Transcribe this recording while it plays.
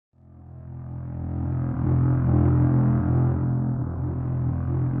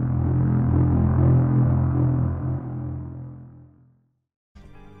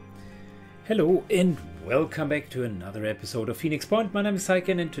Hello and welcome back to another episode of Phoenix Point. My name is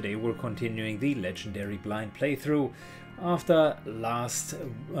Syken and today we're continuing the legendary blind playthrough after last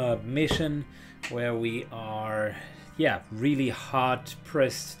mission where we are really hard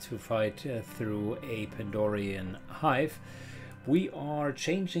pressed to fight through a Pandorian hive. We are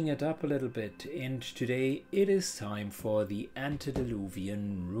changing it up a little bit and today it is time for the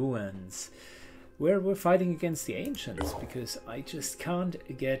antediluvian ruins, where we're fighting against the ancients, because I just can't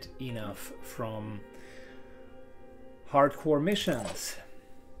get enough from hardcore missions.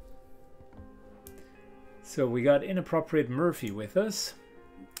 So we got inappropriate Murphy with us,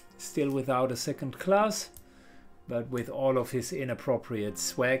 still without a second class, but with all of his inappropriate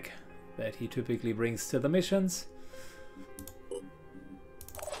swag that he typically brings to the missions.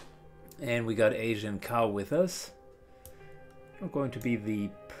 And we got Asian Cow with us. Not going to be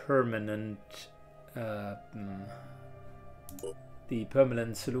the permanent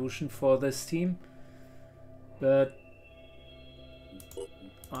solution for this team, but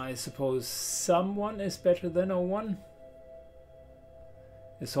I suppose someone is better than no one.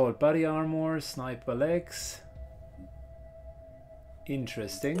 Assault body armor, sniper legs.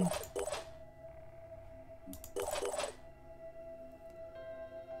 Interesting.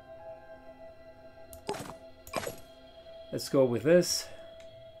 Let's go with this.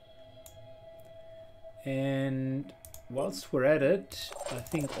 And whilst we're at it, I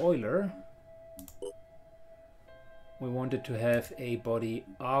think Euler, we wanted to have a body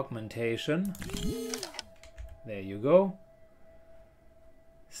augmentation. There you go.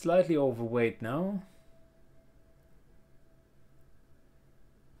 Slightly overweight now.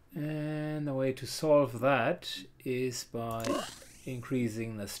 And the way to solve that is by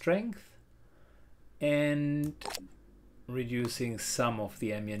increasing the strength and reducing some of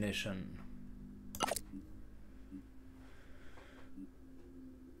the ammunition.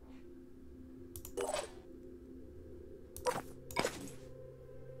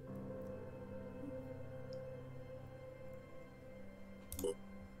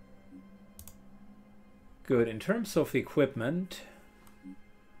 Good. In terms of equipment,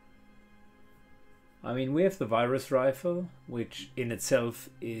 I mean, we have the virus rifle, which in itself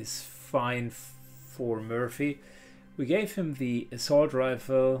is fine for Murphy. We gave him the assault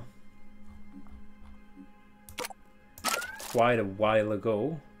rifle quite a while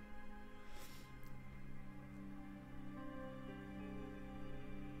ago.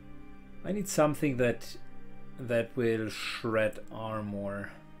 I need something that will shred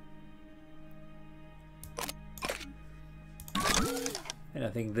armor. And I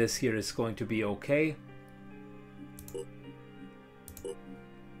think this here is going to be okay.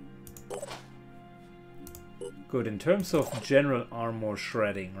 Good, in terms of general armor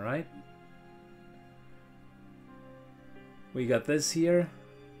shredding, right? We got this here.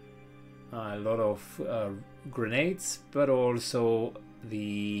 A lot of grenades, but also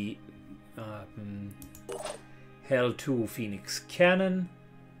the Hell 2 Phoenix cannon.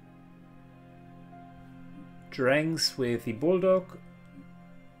 Drangs with the Bulldog.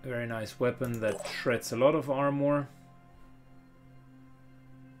 Very nice weapon that shreds a lot of armor.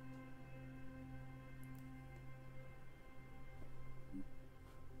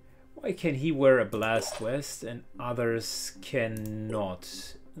 Why can he wear a blast vest and others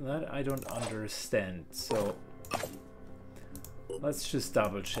cannot? That I don't understand. So let's just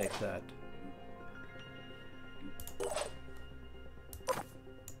double check that.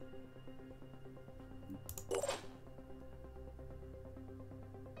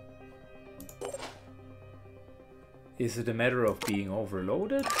 Is it a matter of being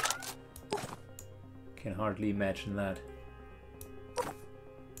overloaded? Can hardly imagine that.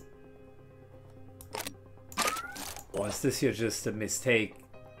 Or is this here just a mistake?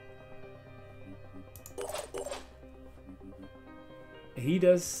 He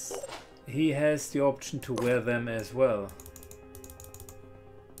has the option to wear them as well.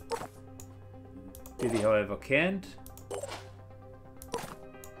 Did he, however, can't?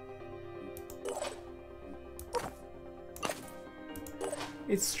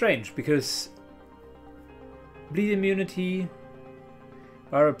 It's strange because bleed immunity,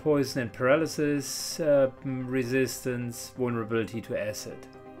 viral poison and paralysis, resistance, vulnerability to acid.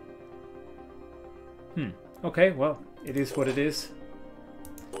 Okay, well, it is what it is.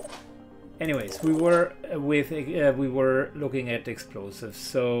 Anyways, we were looking at explosives,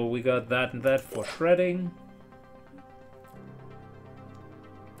 so we got that and that for shredding.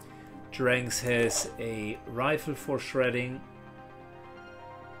 Drangs has a rifle for shredding.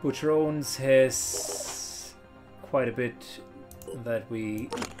 Butcherones has quite a bit that we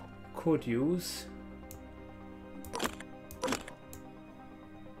could use.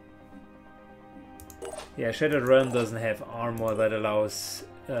 Yeah, Shattered Realm doesn't have armor that allows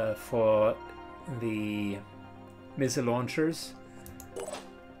for the missile launchers.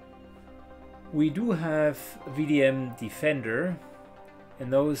 We do have VDM Defender,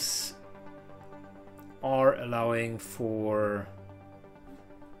 and those are allowing for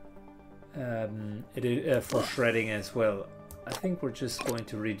shredding as well. I think we're just going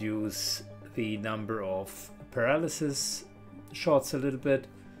to reduce the number of paralysis shots a little bit.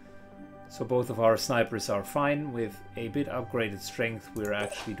 So both of our snipers are fine. With a bit upgraded strength, we're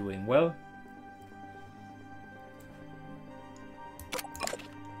actually doing well.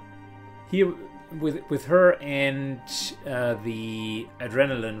 Here, with her and the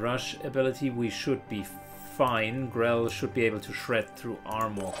Adrenaline Rush ability, we should be fine. Grell should be able to shred through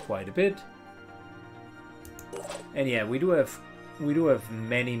armor quite a bit. And yeah, we do have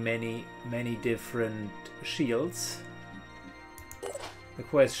many different shields. The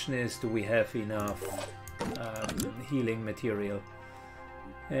question is, do we have enough healing material?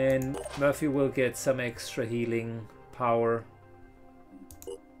 And Murphy will get some extra healing power.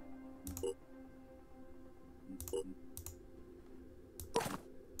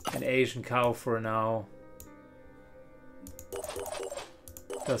 An Asian cow for now.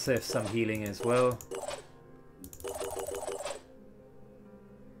 Does have some healing as well.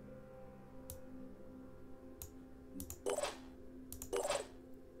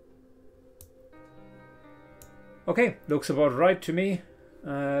 Okay, looks about right to me.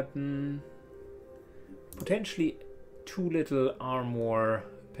 Potentially too little armor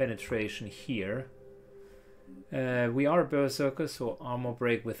penetration here. We are a berserker, so armor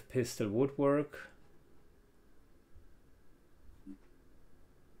break with pistol would work.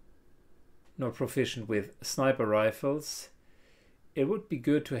 Not proficient with sniper rifles. It would be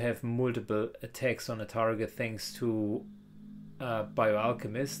good to have multiple attacks on a target thanks to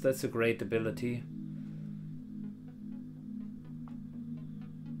Bioalchemist. That's a great ability.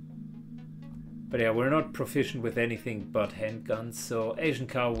 But yeah, we're not proficient with anything but handguns, so Asian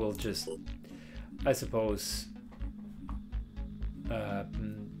Cow will just, I suppose,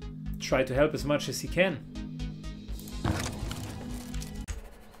 try to help as much as he can.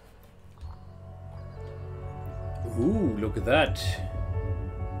 Ooh, look at that.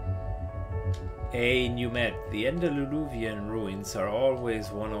 A new map. The Antediluvian ruins are always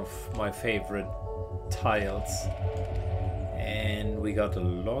one of my favorite tiles. And we got a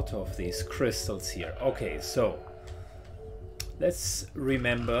lot of these crystals here. Okay, so let's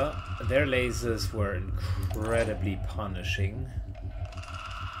remember their lasers were incredibly punishing.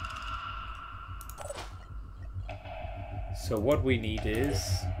 So what we need is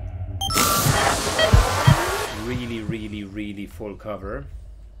really full cover.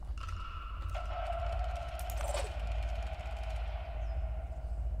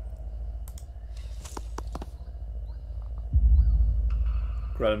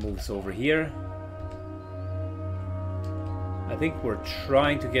 Grell moves over here. I think we're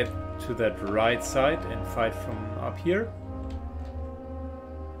trying to get to that right side and fight from up here.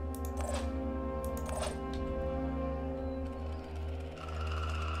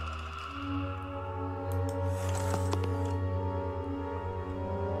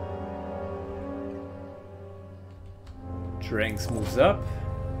 Dranks moves up.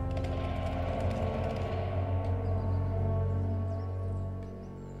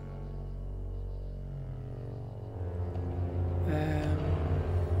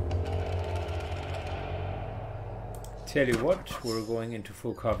 Tell you what, we're going into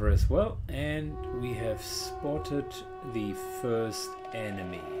full cover as well, and we have spotted the first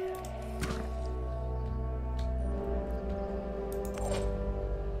enemy.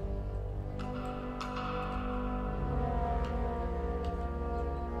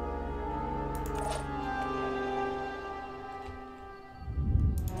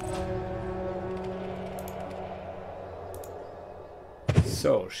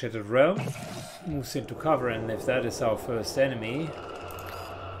 So, Shattered Realm moves into cover, and if that is our first enemy,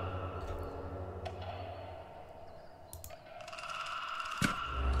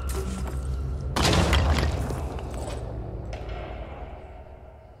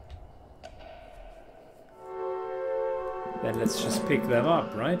 then let's just pick them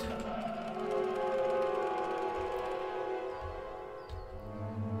up, right?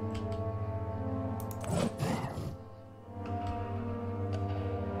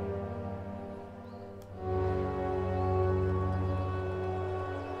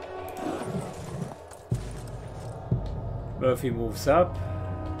 Murphy moves up.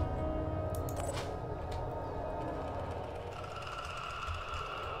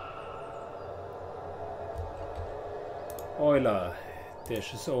 Euler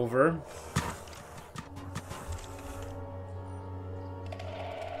dashes over.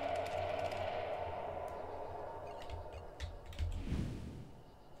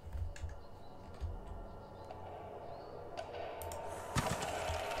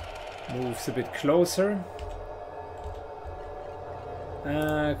 Moves a bit closer.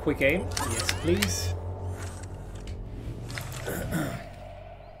 Quick aim. Yes, please.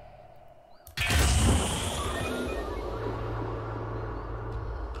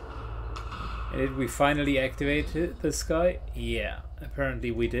 Did we finally activate this guy? Yeah,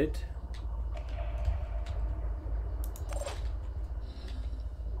 apparently we did.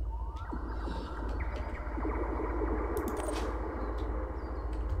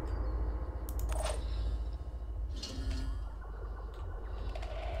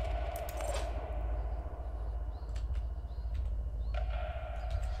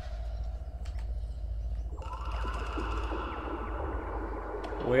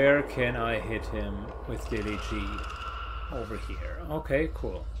 Where can I hit him with Dilly G? Over here. Okay,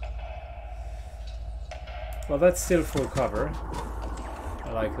 cool. Well, that's still full cover.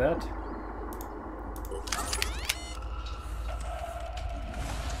 I like that.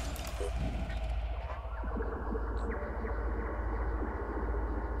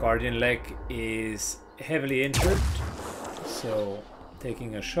 Guardian leg is heavily injured, so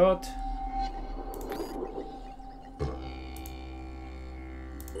taking a shot.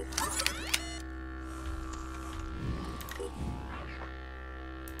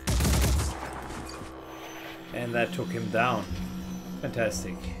 And that took him down.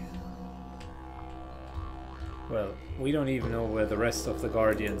 Fantastic. Well, we don't even know where the rest of the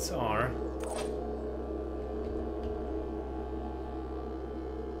Guardians are.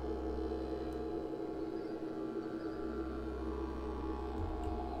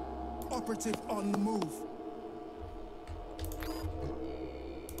 Operative on the move.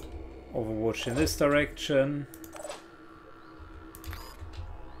 Overwatch in this direction.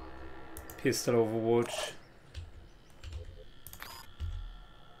 Pistol Overwatch.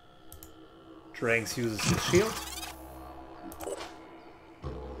 Dranks uses his shield.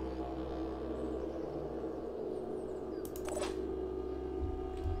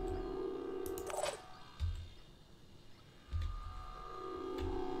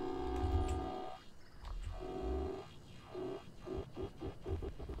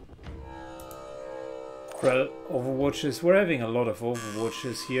 Well, Overwatches. We're having a lot of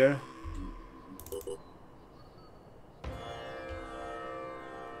Overwatches here.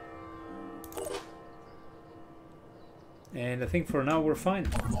 And I think for now we're fine.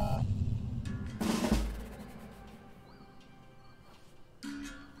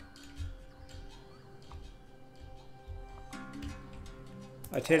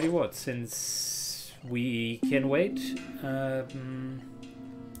 I tell you what, since we can wait,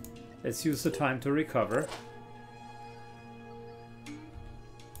 let's use the time to recover.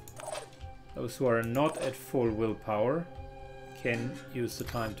 Those who are not at full willpower can use the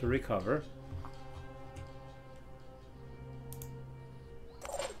time to recover.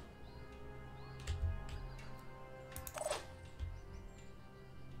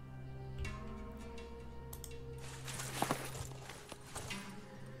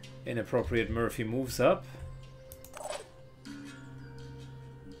 Inappropriate Murphy moves up.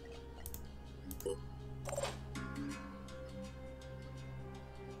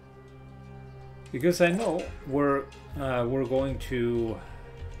 Because I know we're going to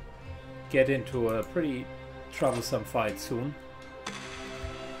get into a pretty troublesome fight soon.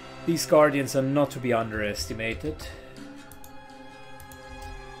 These Guardians are not to be underestimated.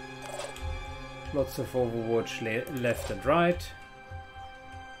 Lots of Overwatch left and right.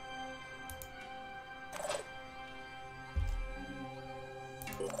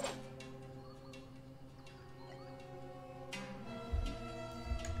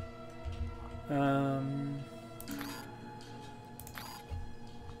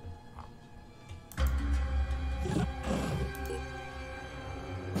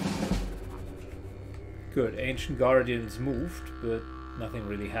 Good, Ancient Guardians moved, but nothing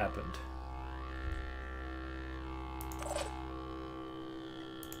really happened.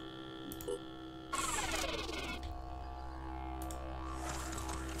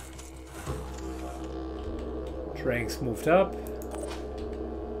 Dranks moved up.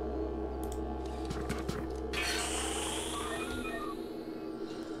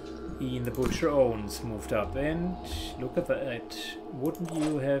 Ian the Butcher Owens moved up, and look at that. Wouldn't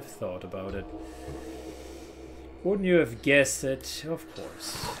you have thought about it? Wouldn't you have guessed it? Of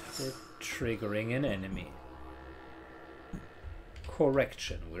course. We're triggering an enemy.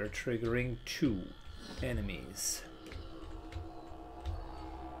 Correction, we're triggering 2 enemies.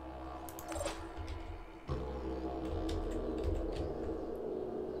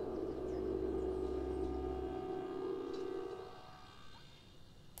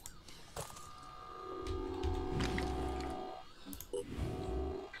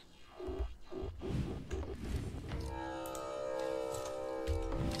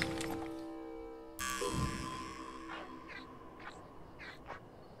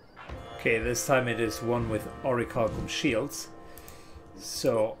 Okay, this time it is one with orichalcum shields.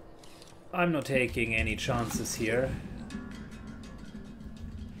 So I'm not taking any chances here.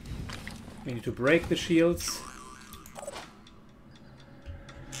 We need to break the shields.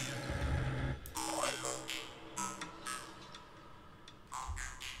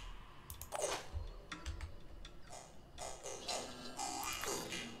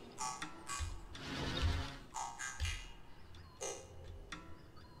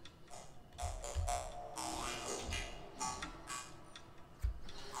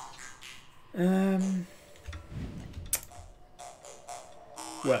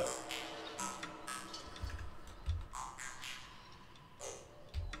 Well.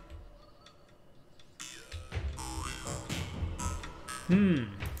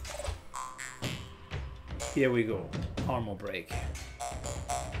 Here we go. Armor break.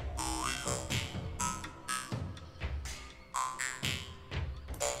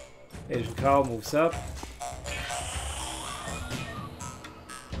 Asian cow moves up.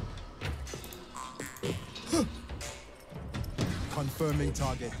 Confirming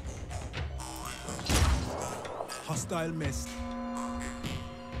target. Hostile missed.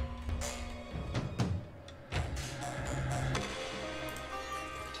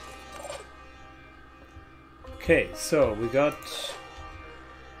 Okay, so we got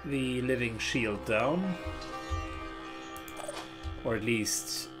the living shield down. Or at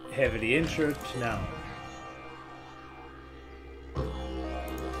least heavily injured now.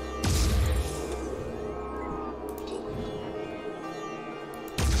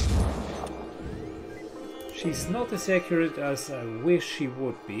 She's not as accurate as I wish she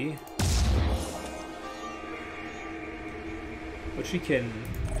would be. But she can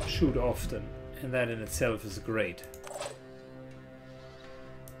shoot often, and that in itself is great.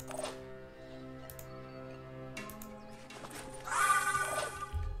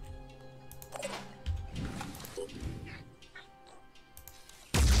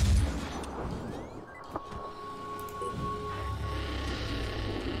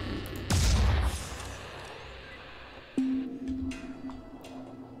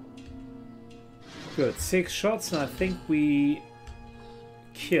 Good, 6 shots, and I think we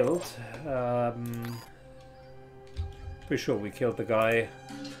killed. Pretty sure we killed the guy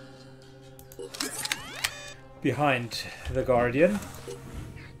behind the Guardian.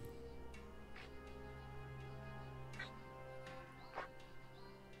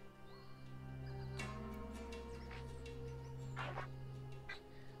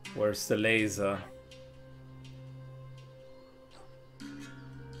 Where's the laser?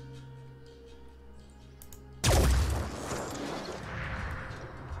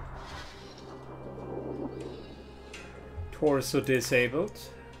 Torso disabled.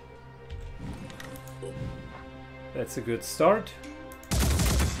 That's a good start.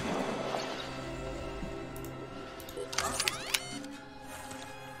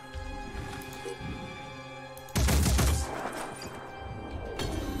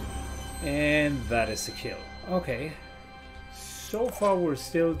 And that is a kill. Okay. So far we're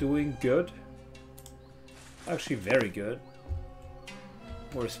still doing good. Actually very good.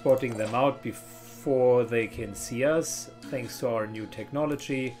 We're spotting them out before they can see us, thanks to our new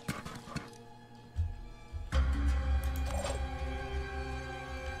technology.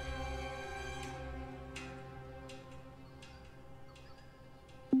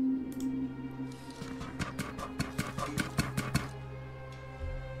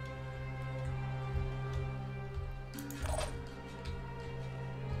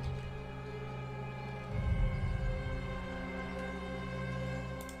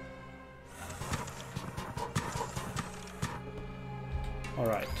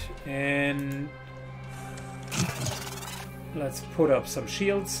 Alright, and let's put up some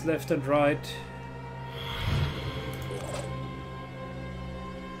shields left and right.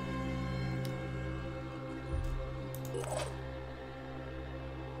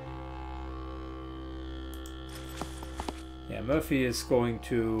 Yeah, Murphy is going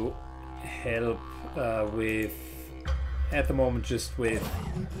to help with, at the moment, just with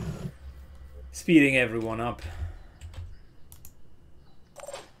speeding everyone up.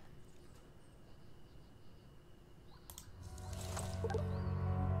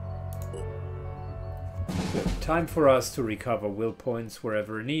 Time for us to recover will points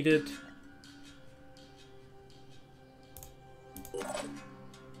wherever needed.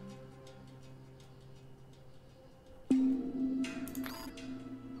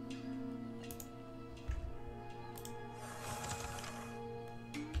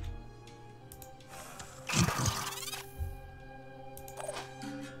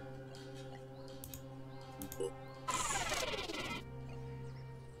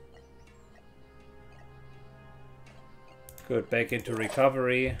 Good, back into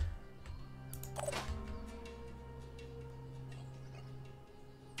recovery.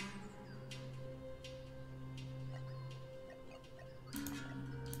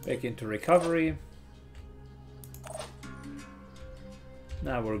 Back into recovery.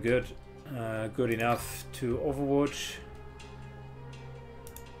 Now we're good. Good enough to Overwatch.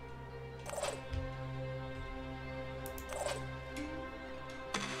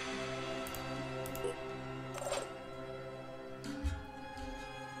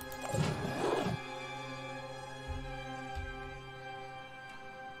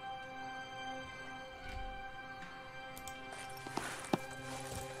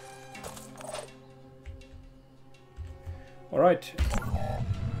 All right.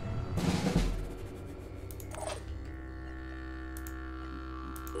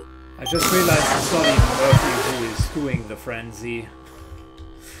 I just realized it's not even Murphy who is doing the frenzy,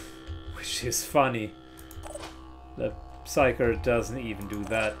 which is funny. The Psyker doesn't even do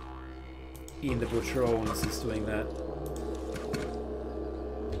that. Ian the Butcher Owens is doing that.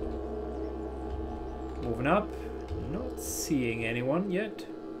 Moving up. Not seeing anyone yet.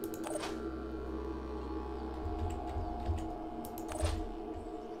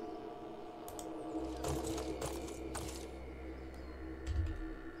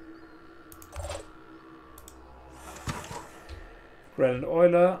 Grell and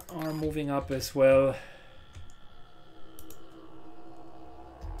Euler are moving up as well.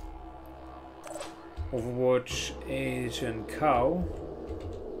 Overwatch, Asian Cow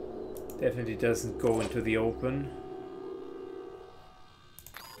definitely doesn't go into the open.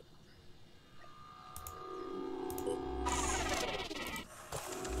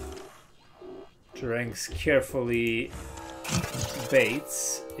 Dranks carefully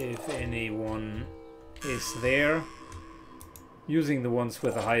baits if anyone is there, using the ones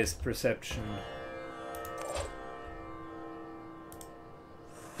with the highest perception.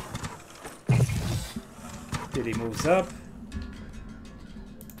 Diddy moves up.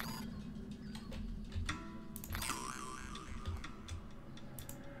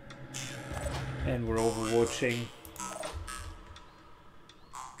 And we're overwatching.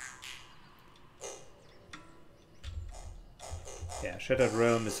 Yeah, Shattered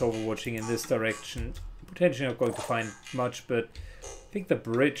Realm is overwatching in this direction. Potentially not going to find much, but I think the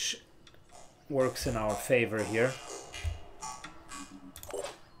bridge works in our favor here.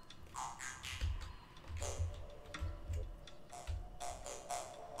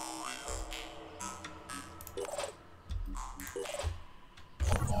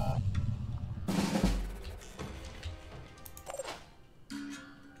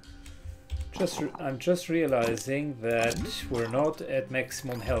 I'm just realizing that we're not at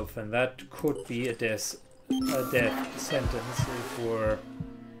maximum health, and that could be a death sentence if we're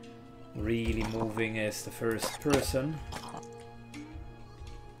really moving as the first person.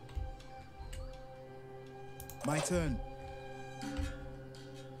 My turn.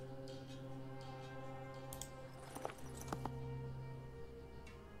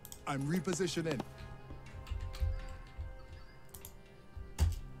 I'm repositioning.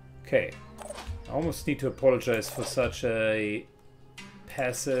 Okay. I almost need to apologize for such a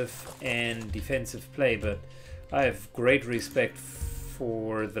passive and defensive play, but I have great respect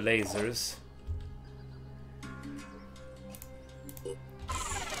for the lasers.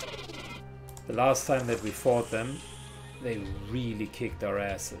 The last time that we fought them, they really kicked our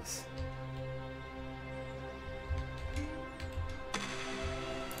asses.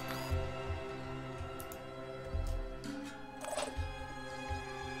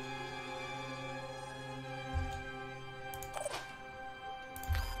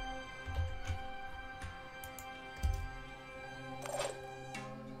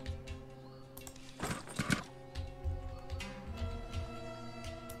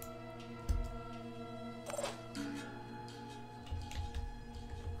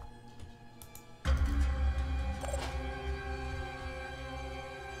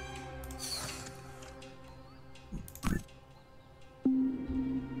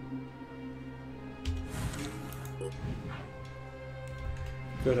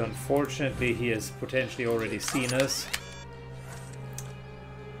 Good, unfortunately he has potentially already seen us.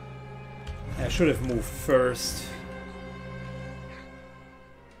 I should have moved first.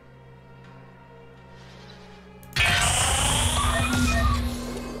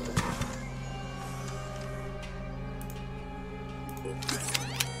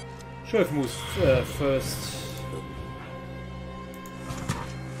 Should have moved first.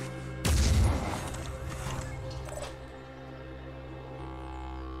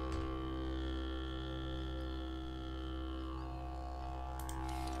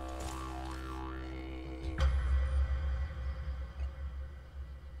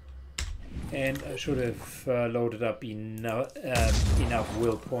 And I should have loaded up enough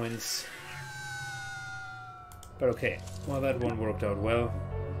will points. But okay, well, that one worked out well.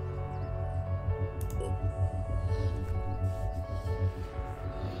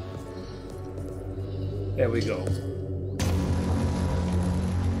 There we go.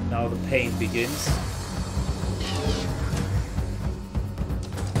 Now the pain begins.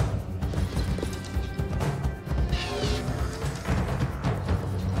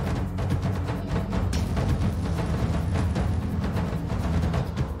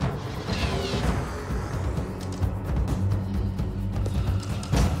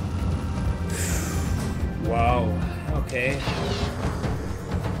 Wow, okay.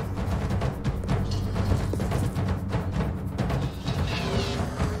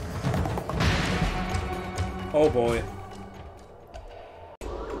 Oh boy.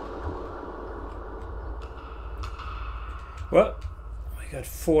 Well, we got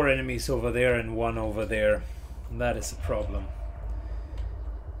 4 enemies over there and 1 over there. That is a problem.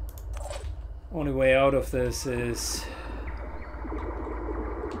 Only way out of this is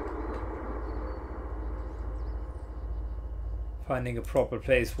finding a proper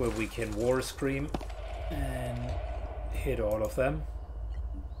place where we can war scream and hit all of them.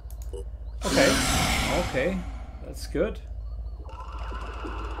 Okay, okay, that's good.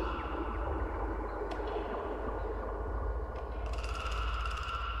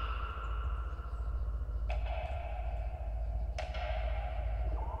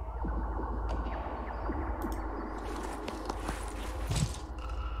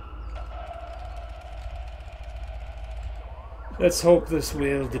 Let's hope this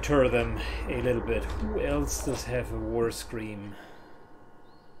will deter them a little bit. Who else does have a war scream?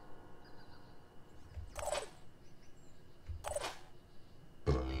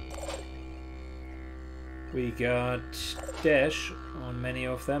 We got dash on many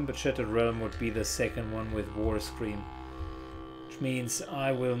of them, but Shattered Realm would be the second one with war scream, which means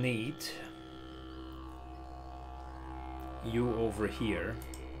I will need you over here.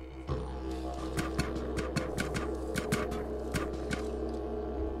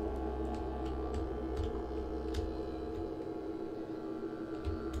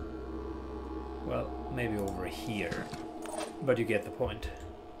 Well, maybe over here, but you get the point.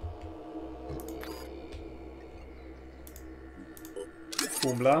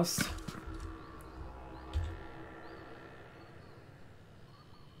 Boom blast.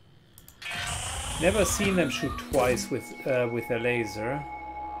 Never seen them shoot twice with a laser,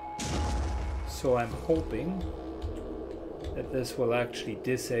 so I'm hoping that this will actually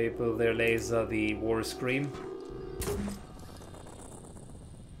disable their laser, the war scream.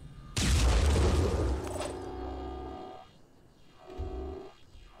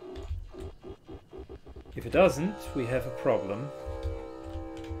 If it doesn't, we have a problem.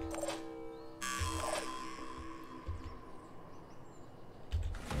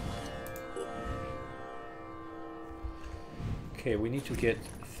 Okay, we need to get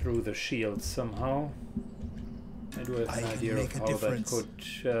through the shield somehow. I do have an idea of how that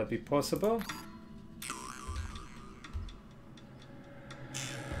could be possible.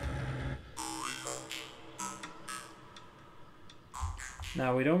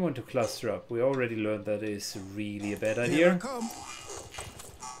 Now, we don't want to cluster up. We already learned that is really a bad idea.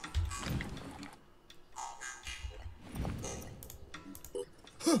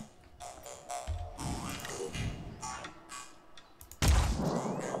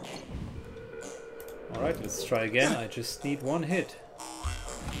 Alright, let's try again. I just need 1 hit.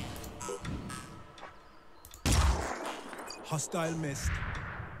 Hostile missed.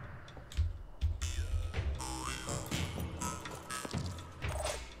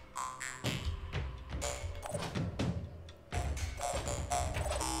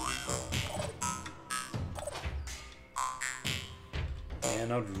 Yeah,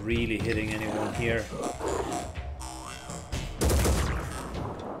 not really hitting anyone here.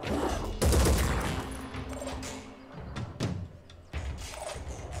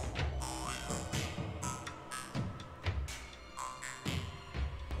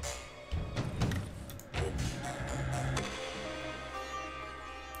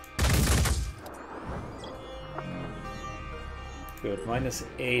 Good,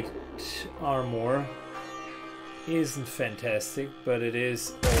 -8 armor isn't fantastic, but it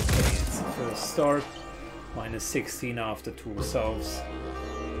is okay. It's a first start. -16 after 2 salves.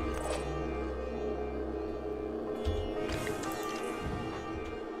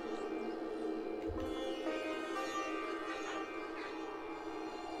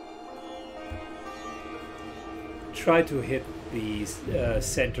 Try to hit the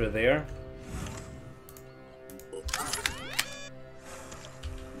center there.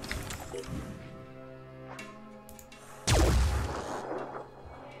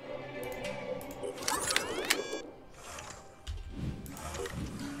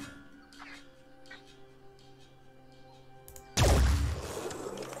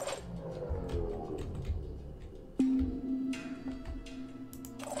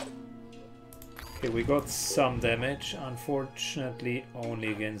 Okay, we got some damage, unfortunately only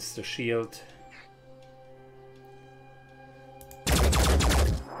against the shield.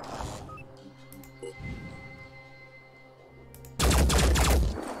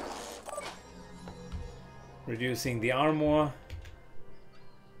 Reducing the armor.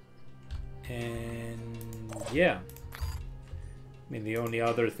 And yeah. I mean, the only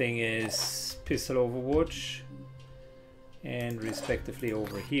other thing is pistol overwatch. And respectively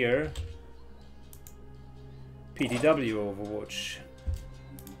over here, PDW overwatch.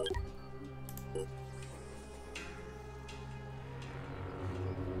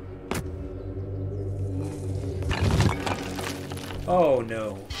 Oh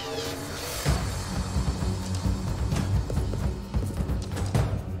no.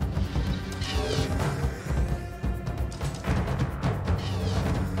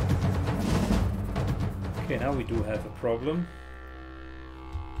 Okay, now we do have a problem.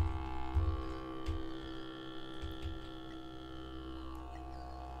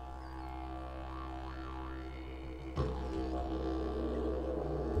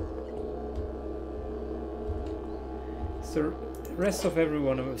 So the rest of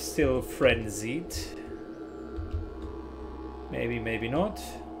everyone is still frenzied. Maybe, maybe not.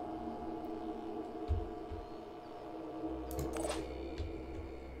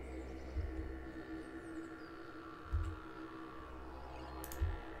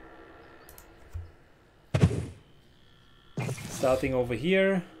 Starting over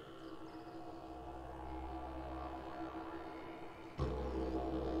here.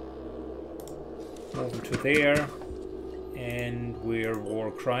 Moving to there. And we're war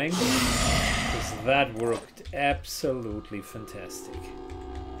crying. Because that worked absolutely fantastic.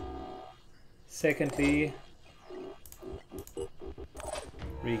 Secondly,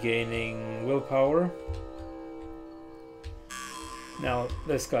 regaining willpower. Now,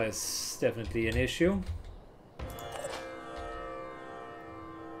 this guy is definitely an issue.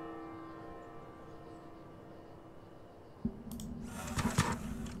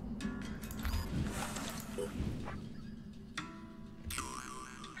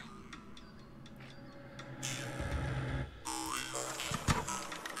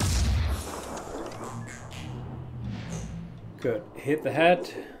 Good. Hit the head.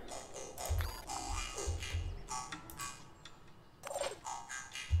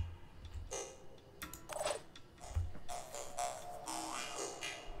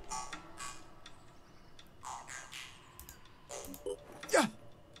 Yeah.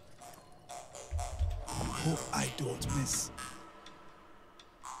 Hope I don't miss.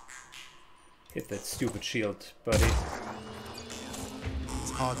 Hit that stupid shield, buddy. It's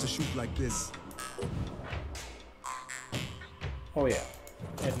hard to shoot like this. Oh yeah,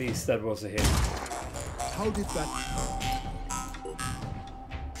 at least that was a hit. How did that...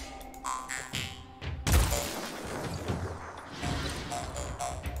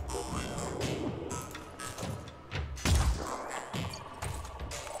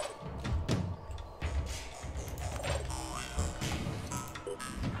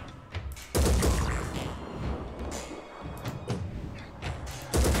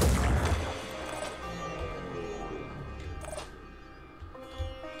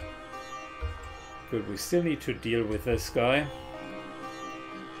 Good, we still need to deal with this guy.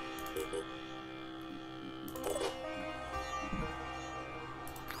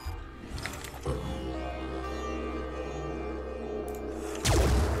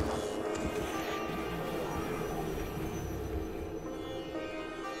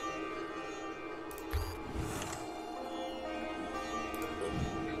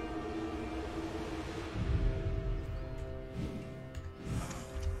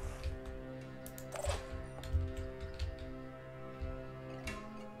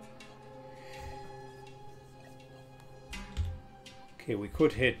 Okay, we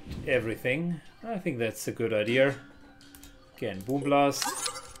could hit everything. I think that's a good idea. Again, Boom Blast.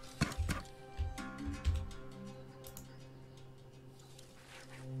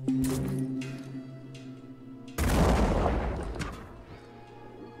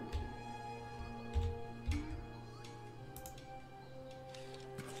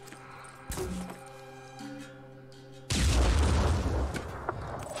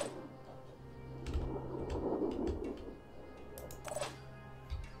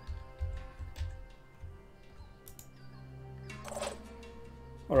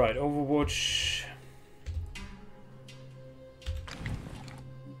 Alright, Overwatch.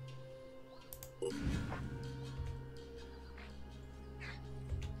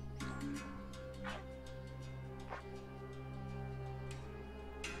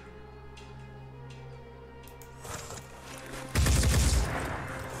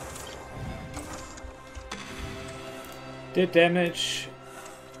 Did damage,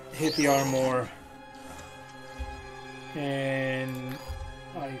 hit the armor, and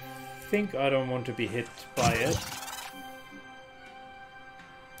I think I don't want to be hit by it.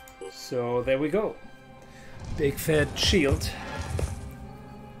 So there we go. Big fat shield.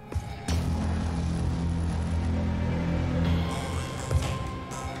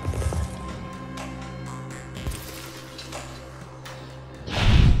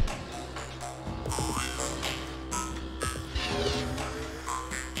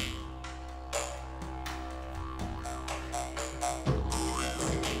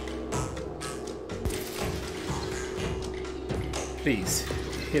 Please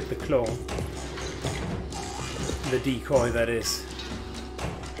hit the clone. The decoy, that is.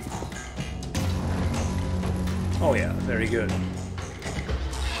 Oh yeah, very good.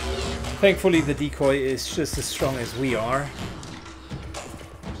 Thankfully the decoy is just as strong as we are.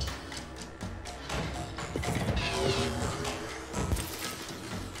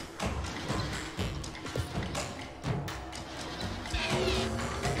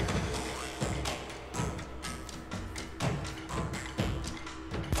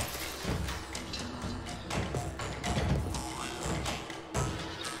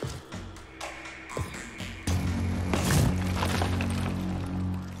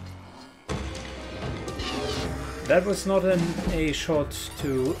 That was not a shot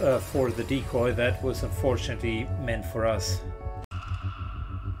to for the decoy. That was unfortunately meant for us.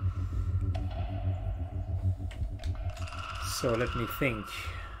 So let me think.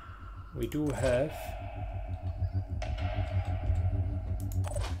 We do have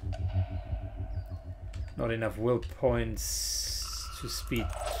not enough will points to speed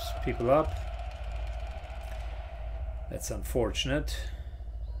people up. That's unfortunate.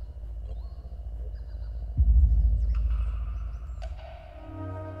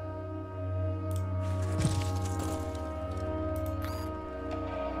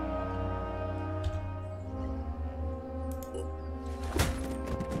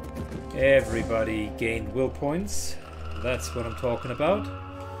 Everybody gained will points. That's what I'm talking about.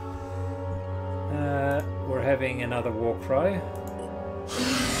 We're having another war cry.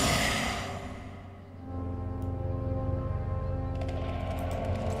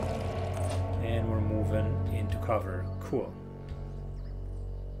 And we're moving into cover. Cool.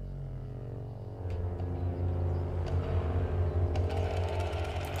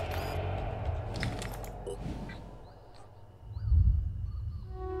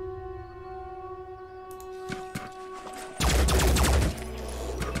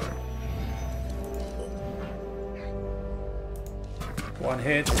 One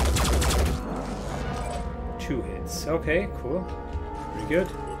hit, 2 hits. Okay, cool. Very good.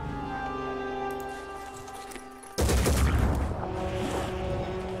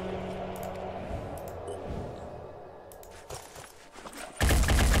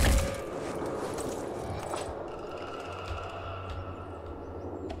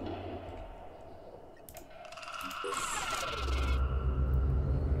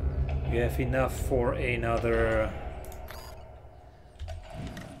 We have enough for another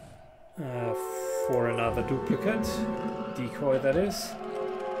duplicate decoy, that is.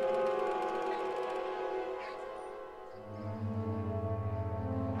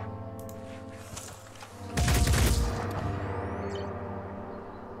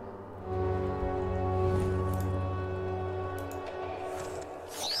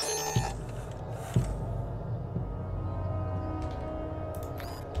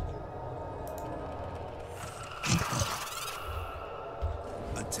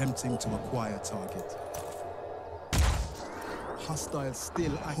 Attempting to acquire target. Hostile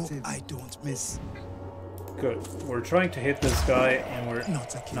still active. I don't miss. Good. We're trying to hit this guy and we're...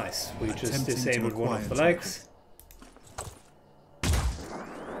 Not a kill. Nice. We just disabled one of the legs.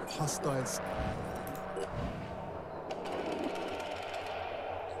 Hostiles.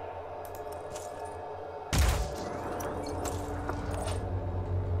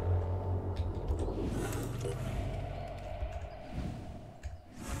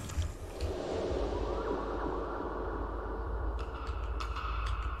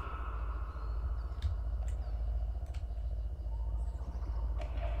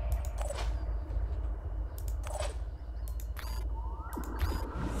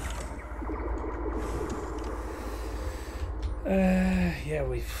 Yeah,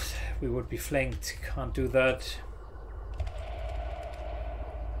 we would be flanked. Can't do that.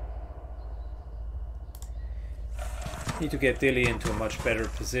 Need to get Dilly into a much better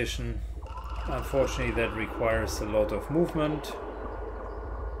position. Unfortunately, that requires a lot of movement.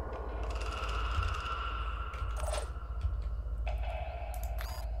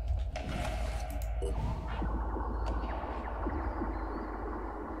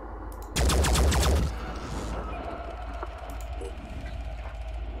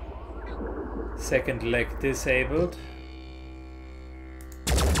 Second leg disabled.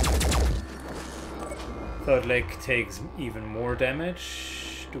 Third leg takes even more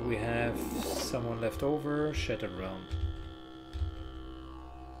damage. Do we have someone left over? Shattered Realm.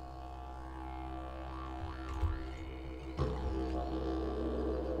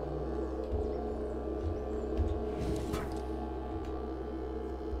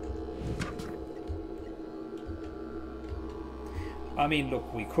 I mean,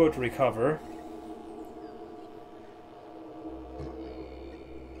 look, we could recover.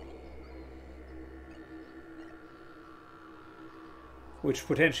 Which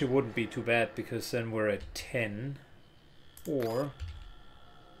potentially wouldn't be too bad, because then we're at 10. Or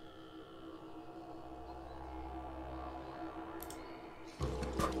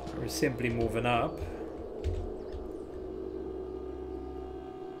we're simply moving up.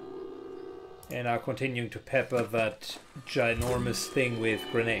 And are continuing to pepper that ginormous thing with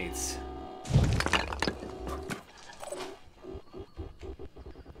grenades.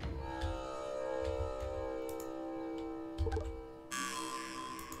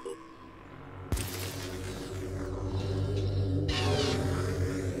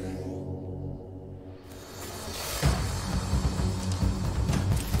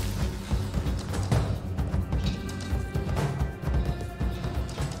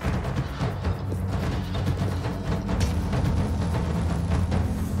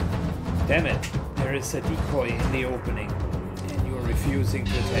 Damn it, there is a decoy in the opening, and you're refusing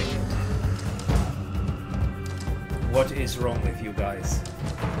to attack it. What is wrong with you guys?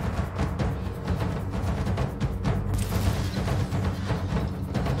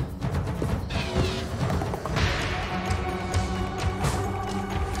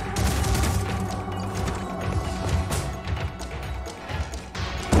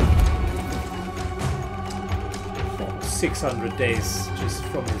 Oh, 600 days just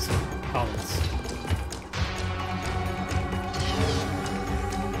from his pounds.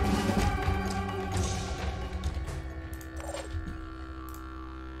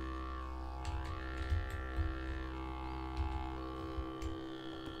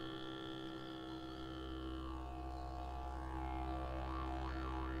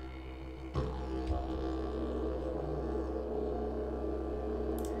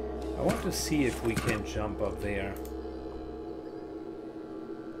 I want to see if we can jump up there.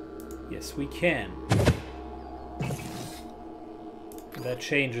 Yes, we can. And that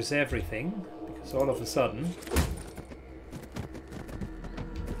changes everything, because all of a sudden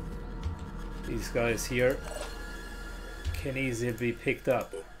these guys here can easily be picked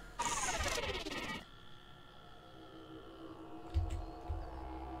up.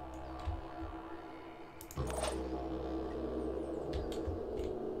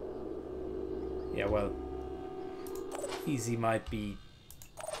 Yeah, well, easy might be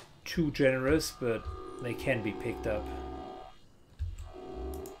too generous, but they can be picked up.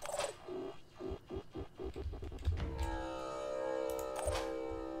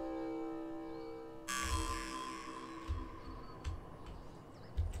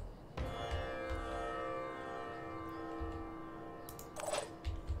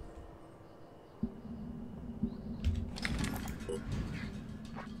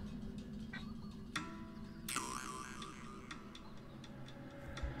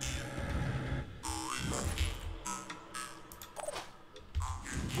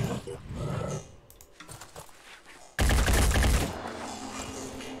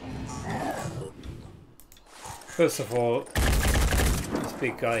 First of all, this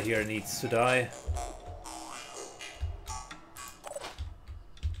big guy here needs to die.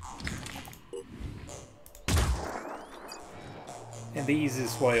 And the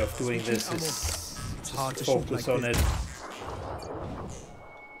easiest way of doing this is just focus on it.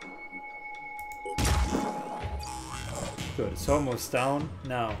 Good, it's almost down.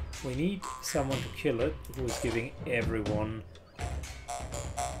 Now, we need someone to kill it who is giving everyone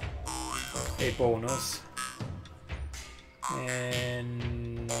a bonus.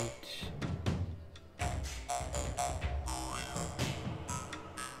 And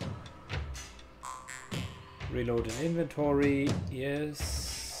reload an inventory,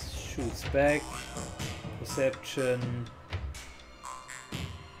 yes. Shoots back. Perception.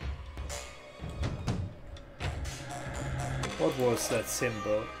 What was that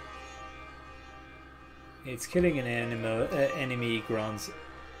symbol? It's killing an enemy grants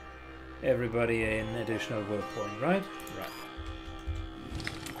everybody an additional will point, right? Right.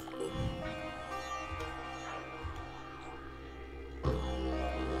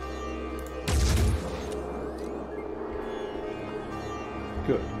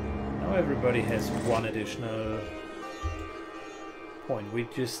 Good. Now everybody has one additional point. We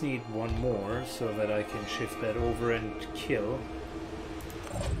just need one more so that I can shift that over and kill.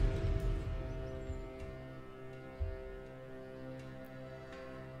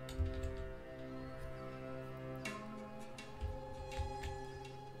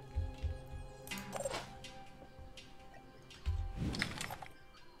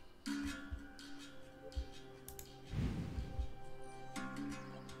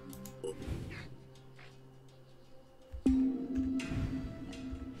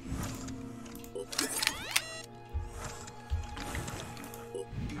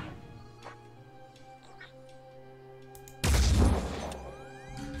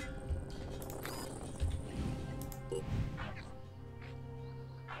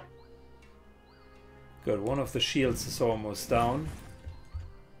 Good, one of the shields is almost down.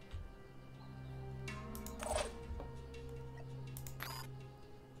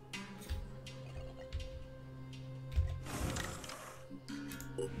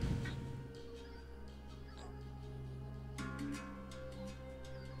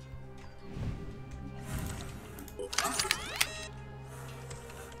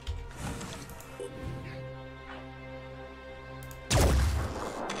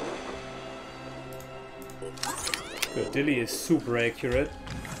 Good, Dilly is super accurate.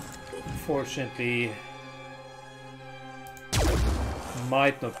 Unfortunately,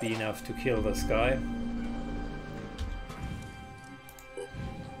 might not be enough to kill this guy.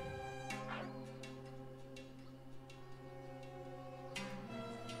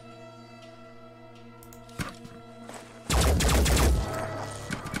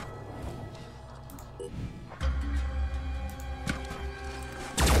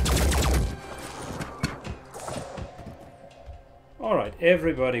 Alright,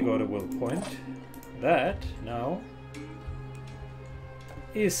 everybody got a will point. That, now,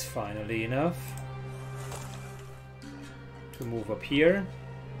 is finally enough to move up here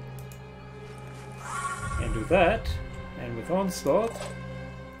and do that. And with Onslaught,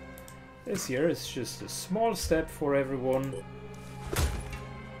 this here is just a small step for everyone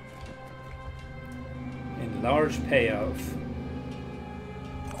and large payoff.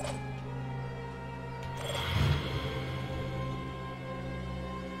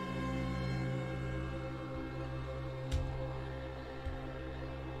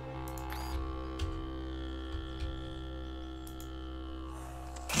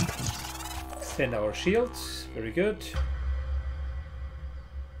 Extend our shields, very good.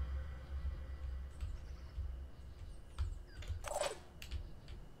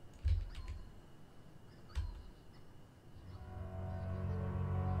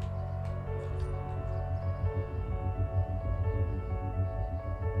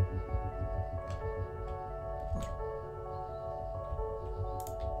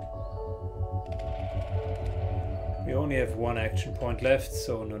 We only have one action point left,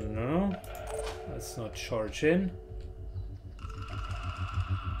 so no. Let's not charge in.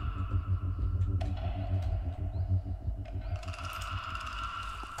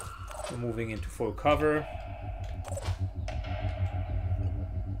 We're moving into full cover.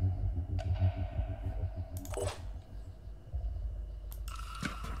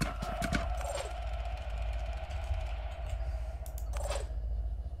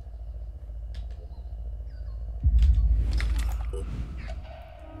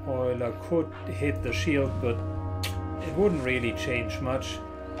 Oiler could hit the shield, but it wouldn't really change much.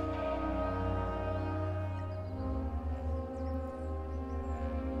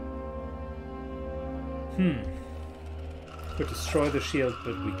 Could destroy the shield,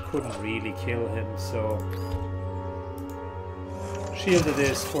 but we couldn't really kill him, so shield it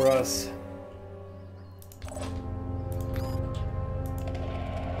is for us.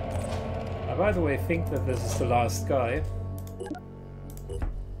 I, by the way, think that this is the last guy.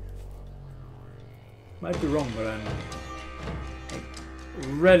 Might be wrong, but I'm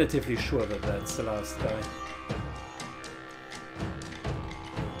relatively sure that that's the last guy.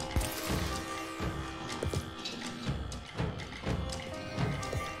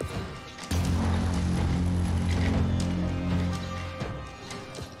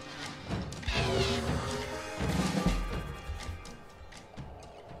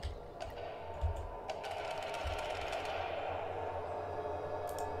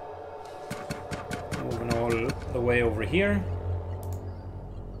 Moving all the way over here.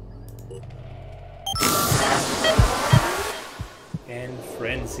 And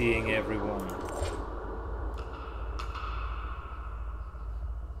frenzying everyone.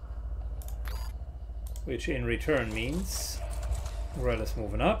 Which in return means Morel's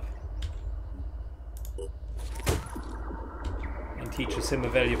moving up. And teaches him a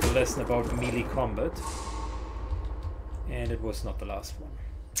valuable lesson about melee combat. And it was not the last one.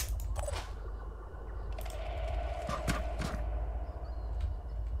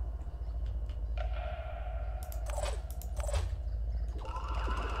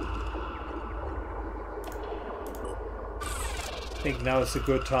 I think now is a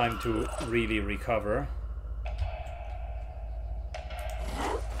good time to really recover.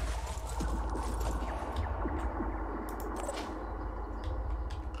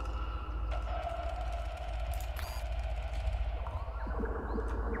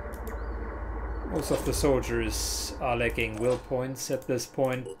 Most of the soldiers are lacking will points at this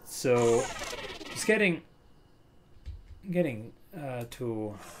point, so just getting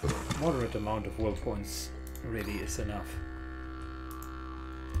to a moderate amount of will points really is enough.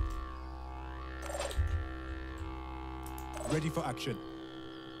 Ready for action.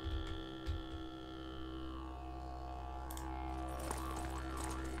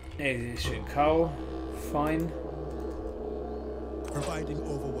 Asian cow, fine. Providing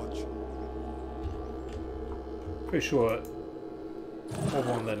overwatch. Pretty sure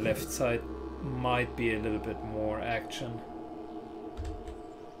over on that left side might be a little bit more action.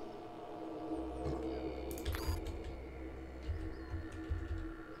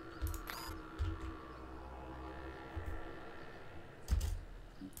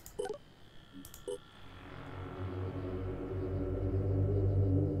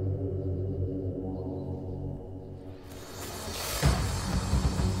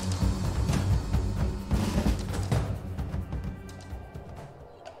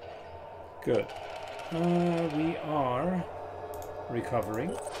 Good. We are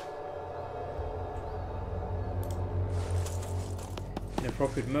recovering.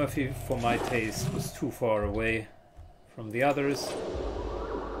 Inappropriate Murphy, for my taste, was too far away from the others.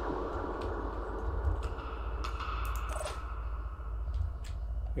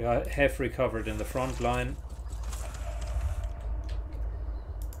 We have recovered in the front line.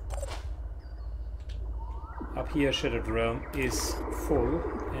 Up here, Shattered Realm is full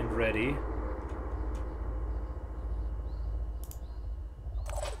and ready.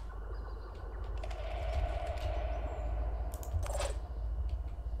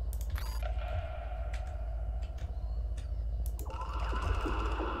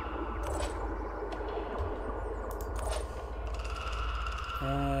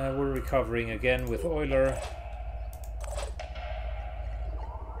 We're recovering again with Euler.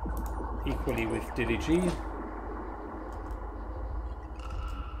 Equally with Dilly G.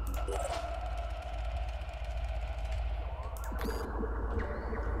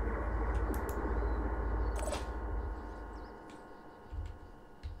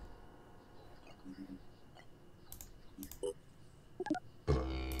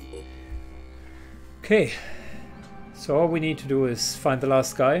 Okay, so all we need to do is find the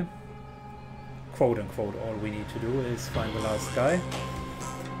last guy. Quote unquote, all we need to do is find the last guy.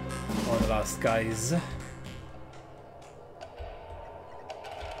 Or the last guys.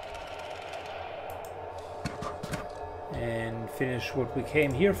 And finish what we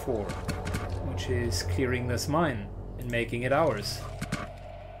came here for, which is clearing this mine and making it ours.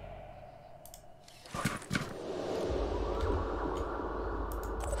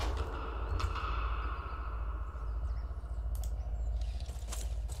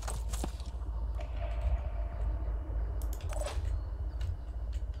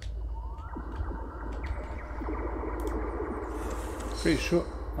 Pretty sure.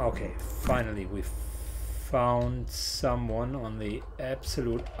 Okay, finally we found someone on the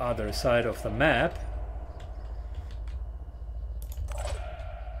absolute other side of the map.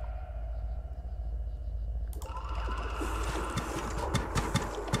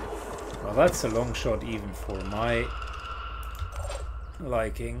 Well, that's a long shot even for my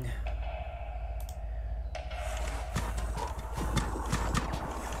liking.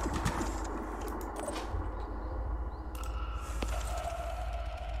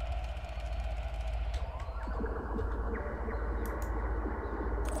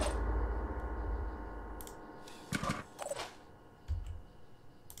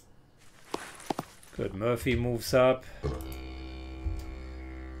 Good, Murphy moves up.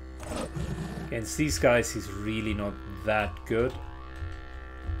 Against these guys, he's really not that good.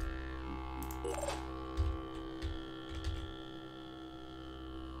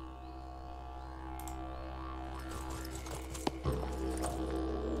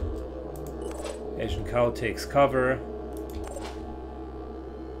 Asian Cow takes cover.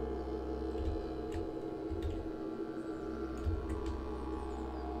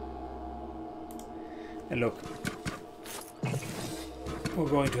 And look, we're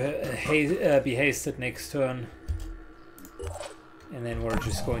going to be hasted next turn, and then we're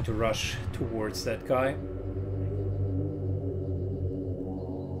just going to rush towards that guy.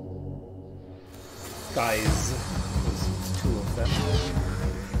 guys. There's two of them.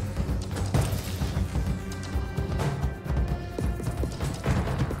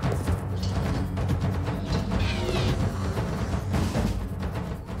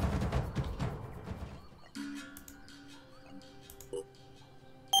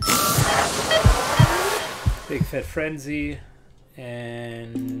 Big Fat Frenzy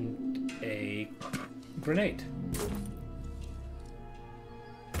and a grenade.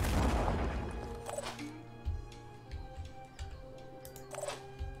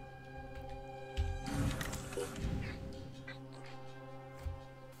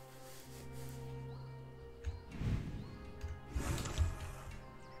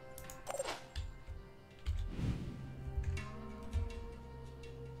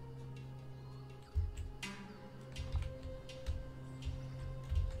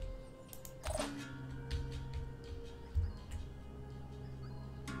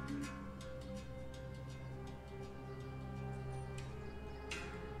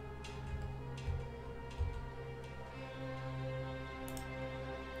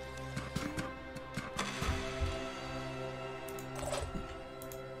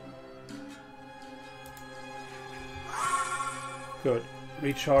 Good.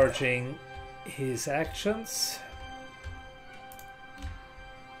 Recharging his actions.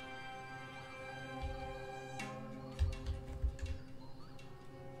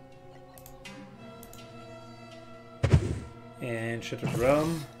 And Shattered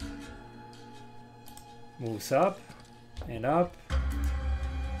Realm. Moves up and up.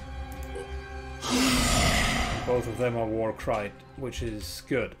 Both of them are War Cried, which is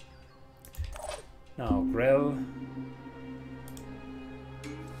good. Now Grell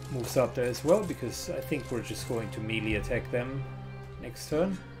moves up there as well, because I think we're just going to melee attack them next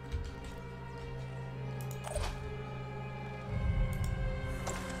turn.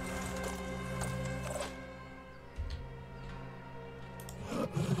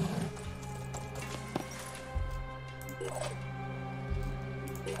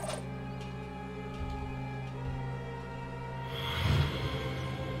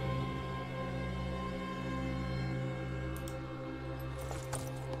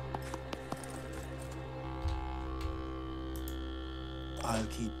 I'll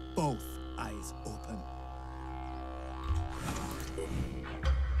keep both eyes open.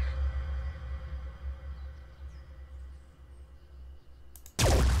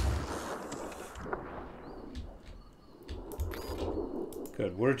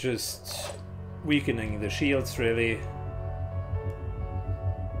 Good, we're just weakening the shields, really.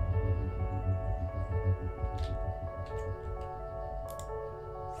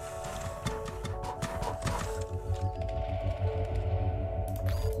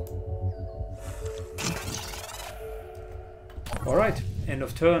 Alright, end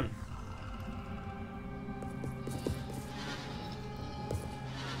of turn.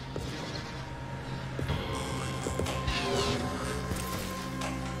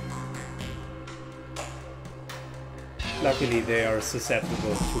 Luckily they are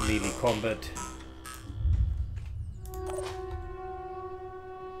susceptible to melee combat.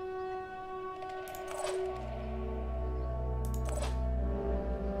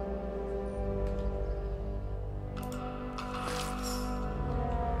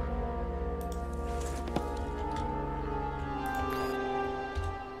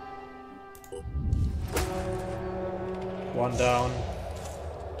 One down.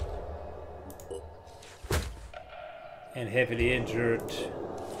 And heavily injured.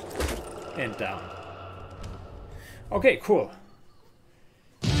 And down. Okay, cool.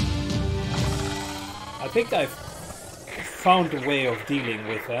 I think I've found a way of dealing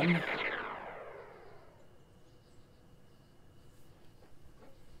with them.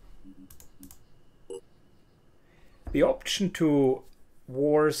 The option to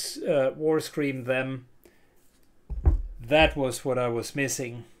war scream them, that was what I was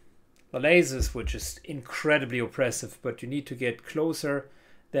missing. The lasers were just incredibly oppressive, but you need to get closer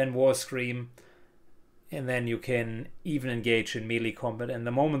than war scream, and then you can even engage in melee combat. And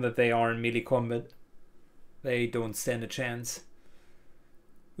the moment that they are in melee combat, they don't stand a chance.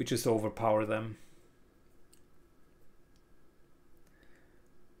 We just overpower them.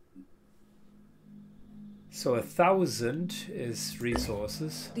 So 1,000 is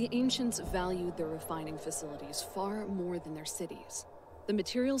resources. The ancients valued their refining facilities far more than their cities. The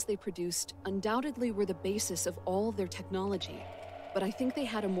materials they produced undoubtedly were the basis of all of their technology, but I think they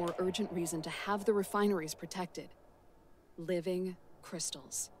had a more urgent reason to have the refineries protected. Living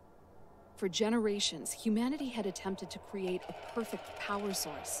crystals. For generations, humanity had attempted to create a perfect power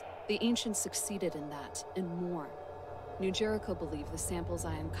source. The ancients succeeded in that, and more. New Jericho believed the samples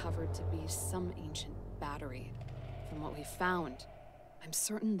I uncovered to be some ancient battery. From what we found, I'm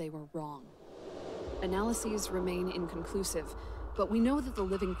certain they were wrong. Analyses remain inconclusive, but we know that the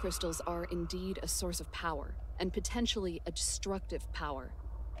living crystals are indeed a source of power, and potentially a destructive power.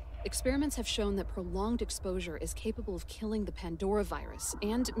 Experiments have shown that prolonged exposure is capable of killing the Pandora virus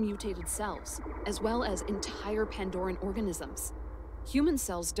and mutated cells, as well as entire Pandoran organisms. Human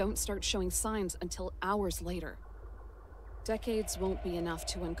cells don't start showing signs until hours later. Decades won't be enough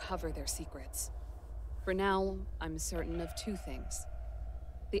to uncover their secrets. For now, I'm certain of two things.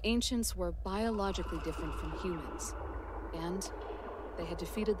 The ancients were biologically different from humans, and they had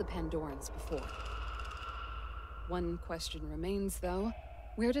defeated the Pandorans before. One question remains, though.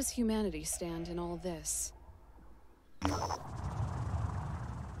 Where does humanity stand in all this?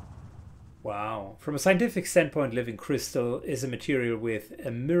 Wow. From a scientific standpoint, living crystal is a material with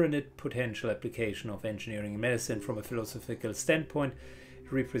a myriad potential application of engineering and medicine. From a philosophical standpoint,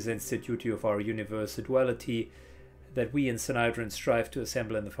 it represents the duty of our universal duality that we in Synhydron strive to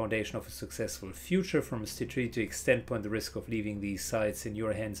assemble in the foundation of a successful future. From a strategic standpoint, the risk of leaving these sites in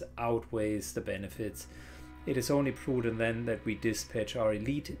your hands outweighs the benefits. It is only prudent then that we dispatch our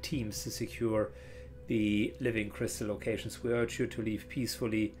elite teams to secure the living crystal locations. We urge you to leave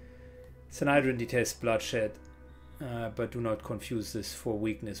peacefully. Synhydron detests bloodshed, but do not confuse this for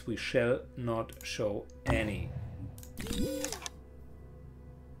weakness. We shall not show any.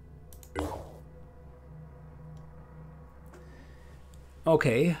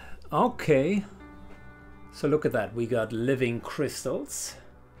 Okay, okay. So look at that. We got living crystals.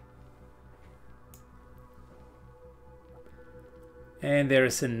 And there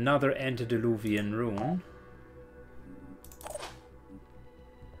is another antediluvian rune.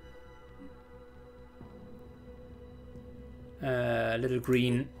 Little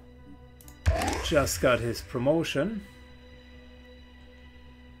green just got his promotion.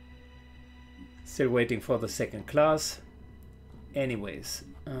 Still waiting for the second class. Anyways.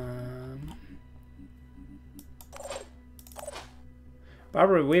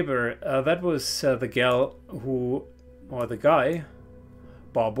 Barbara Weber, that was the gal who, or the guy,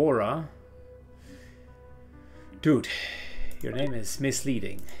 Barbara. Dude, your name is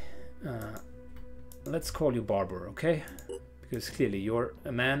misleading. Let's call you Barbara, okay? Because clearly you're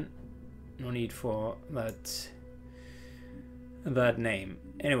a man. No need for that name.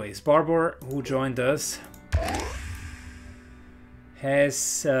 Anyways, Barbara, who joined us,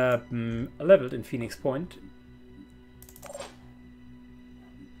 has leveled in Phoenix Point.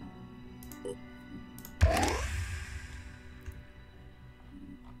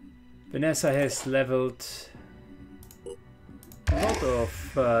 Vanessa has leveled a lot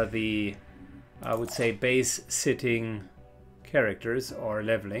of the, I would say, base sitting characters are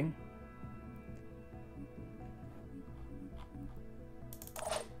leveling.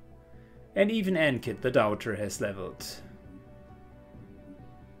 And even Ankit, the Doubter, has leveled.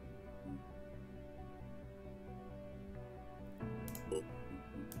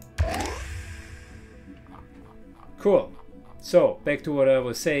 Cool. So, back to what I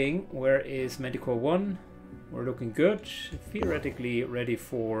was saying. Where is Manticore 1? We're looking good. Theoretically ready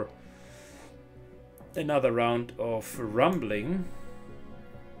for another round of rumbling.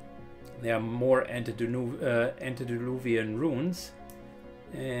 There are more antediluvian runes.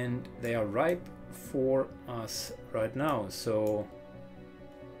 And they are ripe for us right now. So,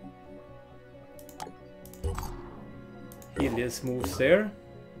 Helios moves there.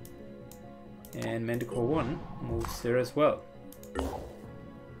 And Manticore 1 moves there as well.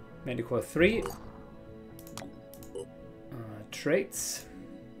 Manticore 3 traits.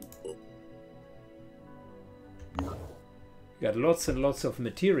 Got lots and lots of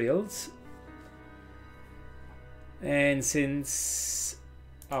materials. And since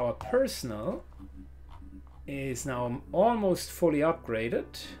our personal is now almost fully upgraded,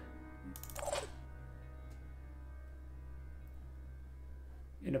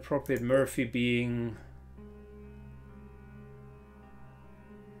 inappropriate Murphy being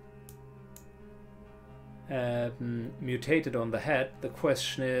mutated on the head, the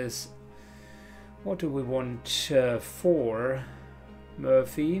question is, what do we want for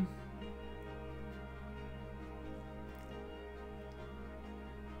Murphy?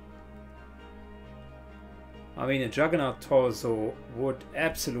 I mean, a Juggernaut torso would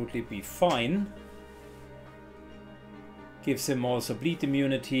absolutely be fine. Gives him also bleed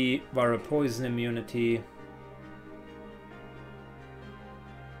immunity, viral poison immunity.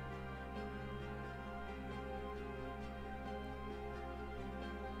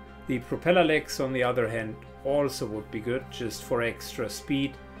 The propeller legs, on the other hand, also would be good, just for extra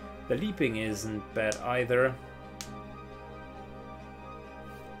speed. The leaping isn't bad either.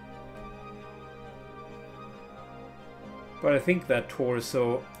 But I think that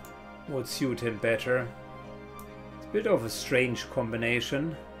torso would suit him better. It's a bit of a strange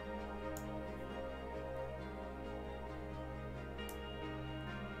combination.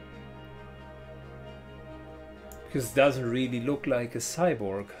 Because it doesn't really look like a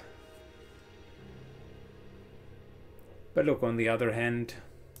cyborg. But look, on the other hand,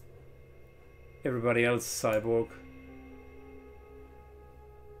 everybody else is cyborg.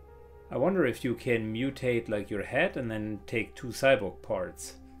 I wonder if you can mutate like your head and then take 2 cyborg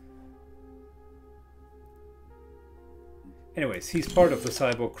parts. Anyways, he's part of the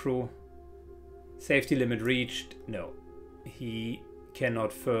cyborg crew. Safety limit reached. No, he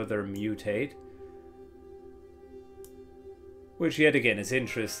cannot further mutate. Which yet again is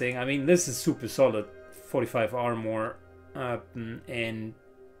interesting. I mean, this is super solid. 45 armor and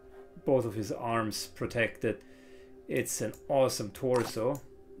both of his arms protected. It's an awesome torso.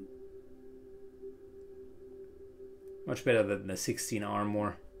 Much better than the 16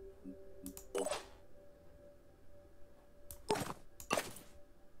 armor.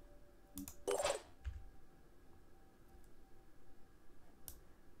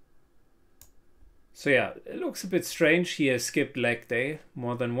 So yeah, it looks a bit strange. He has skipped leg day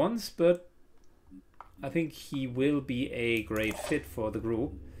more than once, but I think he will be a great fit for the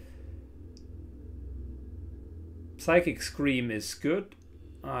group. Psychic Scream is good.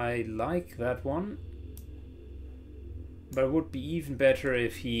 I like that one. But it would be even better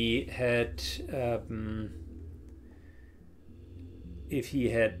if he had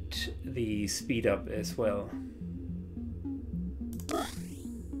the speed up as well.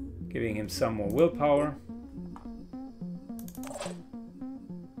 Giving him some more willpower.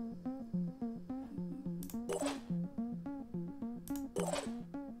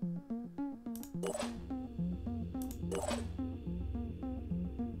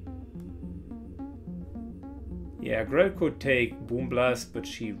 Yeah, Grell could take Boom Blast, but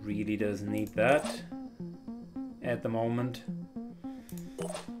she really doesn't need that at the moment.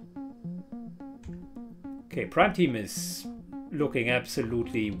 Okay, Prime Team is looking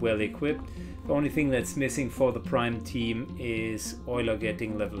absolutely well equipped. The only thing that's missing for the Prime Team is Euler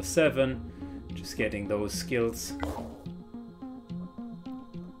getting level 7, just getting those skills.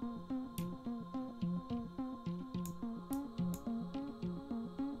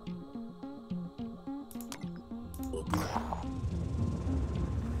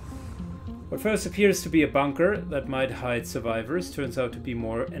 What first appears to be a bunker that might hide survivors turns out to be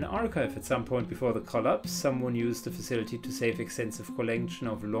more an archive. At some point before the collapse, someone used the facility to save extensive collection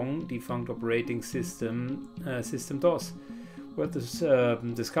of long defunct operating system DOS. Where this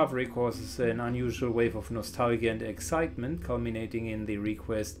discovery causes an unusual wave of nostalgia and excitement, culminating in the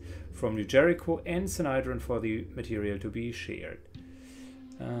request from New Jericho and Synhydron for the material to be shared.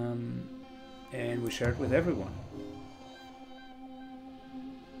 And we share it with everyone.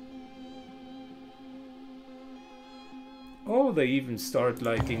 Oh, they even start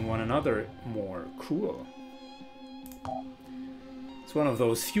liking one another more. Cool. It's one of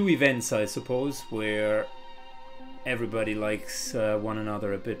those few events, I suppose, where everybody likes one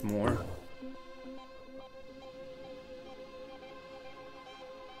another a bit more.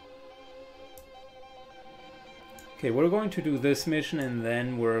 Okay, we're going to do this mission and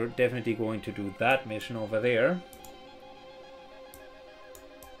then we're definitely going to do that mission over there.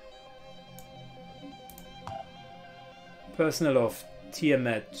 Personnel of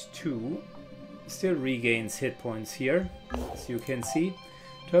Tiamat 2 still regains hit points here, as you can see.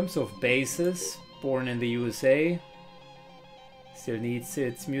 In terms of bases, born in the USA, still needs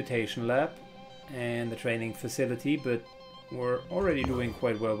its mutation lab and the training facility, but we're already doing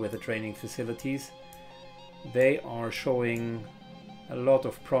quite well with the training facilities. They are showing a lot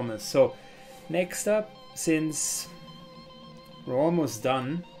of promise. So next up, since we're almost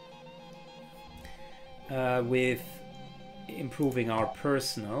done with improving our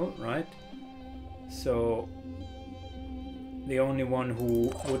personnel, right? So the only one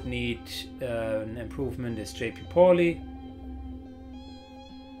who would need an improvement is JP Pauly.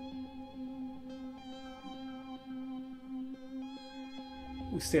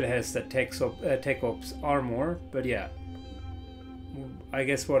 Who still has the Tech Ops armor, but yeah. I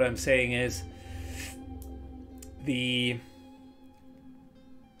guess what I'm saying is the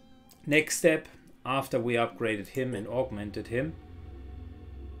next step after we upgraded him and augmented him,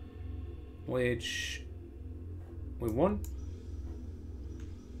 which we want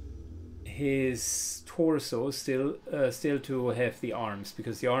his torso still to have the arms,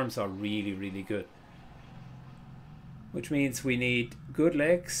 because the arms are really good, which means we need good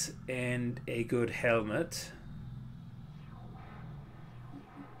legs and a good helmet.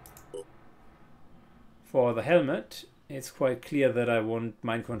 For the helmet, it's quite clear that I want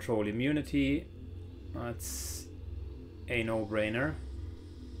mind control immunity. That's a no-brainer.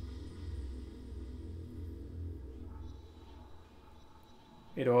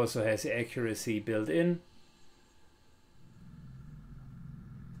 It also has accuracy built in.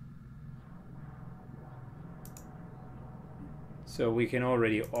 So we can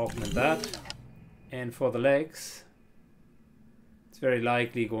already augment that. And for the legs, it's very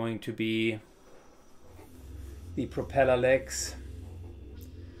likely going to be the propeller legs,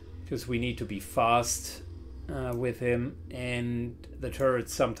 because we need to be fast with him, and the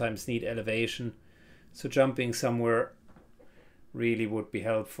turrets sometimes need elevation, so jumping somewhere really would be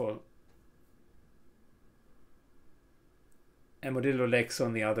helpful. Armadillo legs,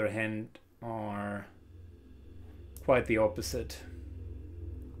 on the other hand, are quite the opposite.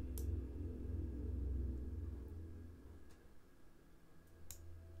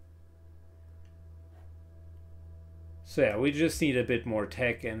 So yeah, we just need a bit more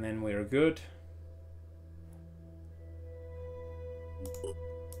tech and then we're good.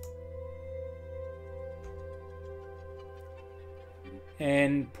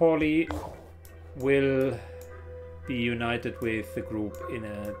 And Polly will be united with the group in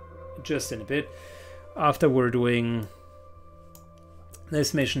just in a bit. After we're doing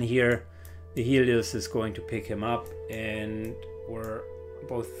this mission here, the Helios is going to pick him up and we're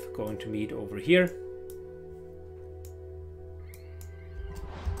both going to meet over here.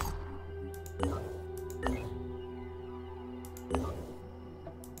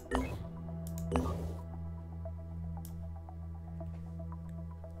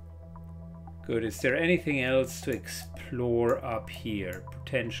 Good. Is there anything else to explore up here?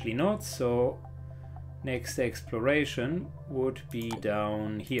 Potentially not, so next exploration would be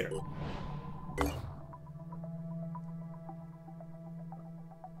down here.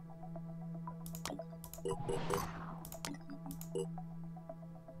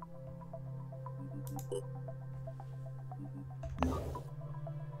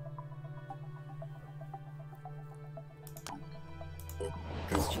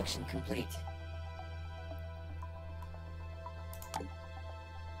 Construction complete.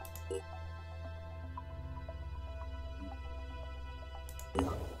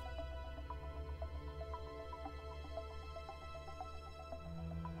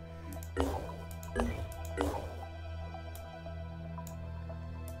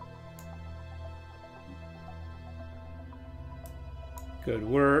 Good,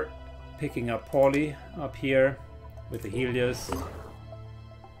 we're picking up Polly up here with the Helios.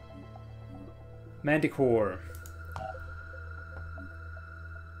 Manticore.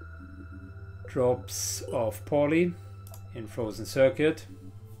 Drops of Polly in Frozen Circuit.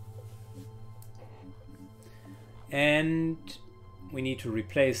 And we need to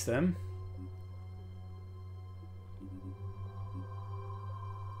replace them.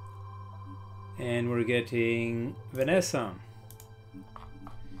 And we're getting Vanessa.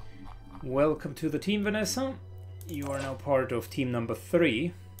 Welcome to the team, Vanessa. You are now part of team number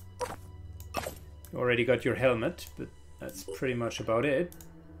 3. You already got your helmet, but that's pretty much about it.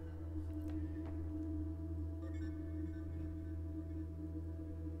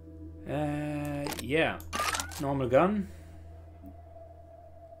 Yeah, normal gun.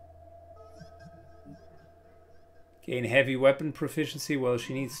 Gain heavy weapon proficiency. Well,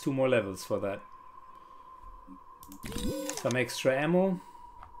 she needs 2 more levels for that. Some extra ammo.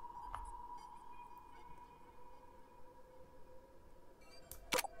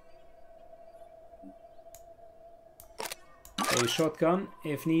 A shotgun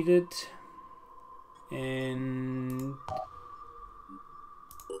if needed. And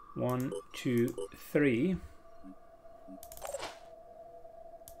 1, 2, 3.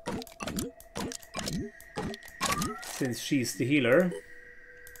 Since she's the healer,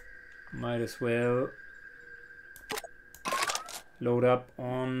 might as well load up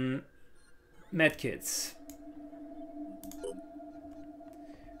on medkits.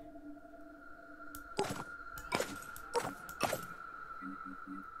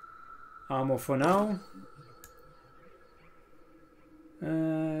 Armor for now.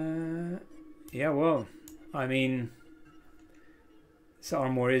 Yeah, well, I mean, this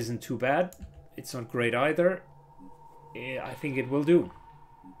armor isn't too bad. It's not great either. I think it will do.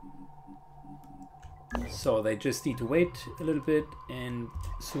 So they just need to wait a little bit and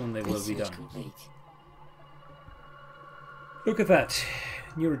soon they will be done. Look at that.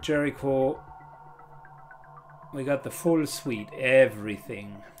 New Jericho. We got the full suite,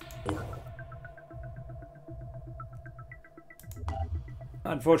 everything.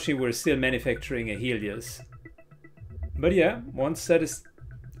 Unfortunately, we're still manufacturing a Helios. But yeah, once that is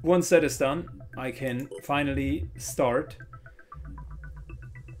done, I can finally start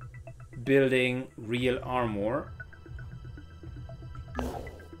building real armor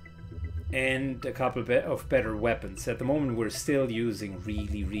and a couple of better weapons. At the moment we're still using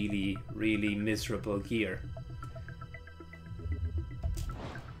really miserable gear.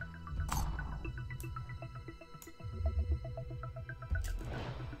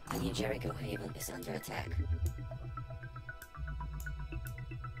 The New Jericho Haven is under attack.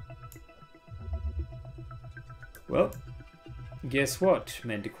 Well, guess what,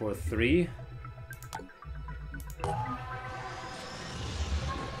 Manticore 3?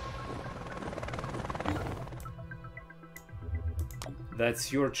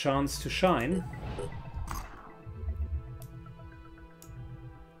 That's your chance to shine.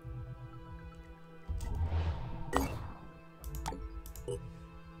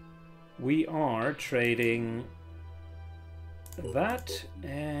 We are trading that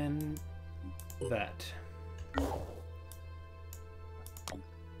and that.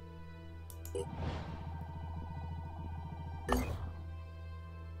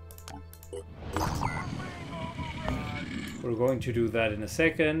 We're going to do that in a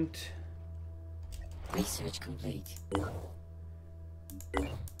second. Research complete.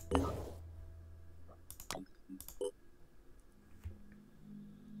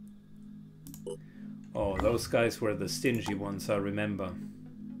 Oh, those guys were the stingy ones, I remember.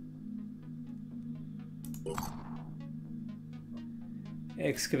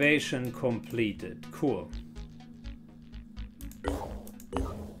 Excavation completed. Cool.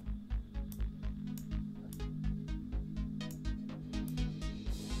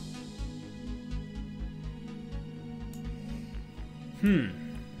 Do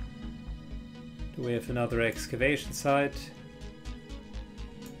we have another excavation site?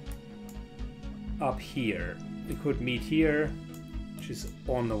 Up here. We could meet here, which is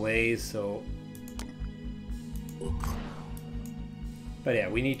on the way, so... But yeah,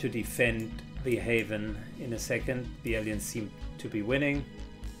 we need to defend the haven in a second. The aliens seem to be winning.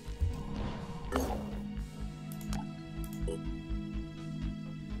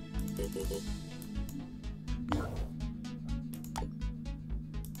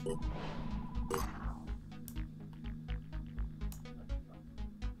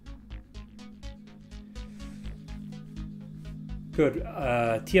 Good.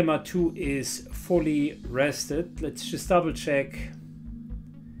 Tiamat 2 is fully rested. Let's just double check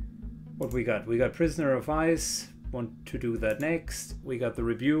what we got. We got Prisoner of Ice. Want to do that next. We got the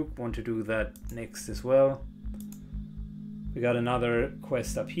Rebuke. Want to do that next as well. We got another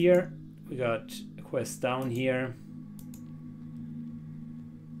quest up here. We got a quest down here.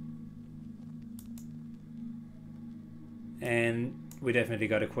 And we definitely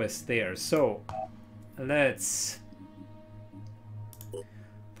got a quest there. So let's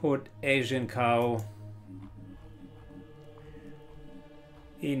put Asian Cow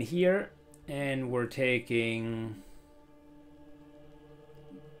in here, and we're taking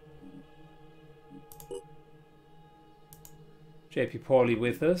JP Pauly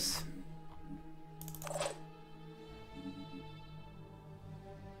with us.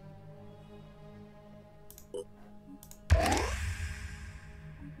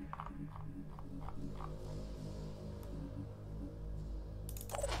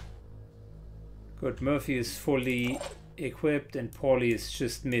 Good, Murphy is fully equipped and Pauly is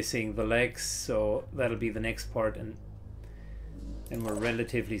just missing the legs, so that'll be the next part, and we're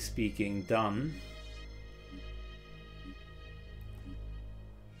relatively speaking done.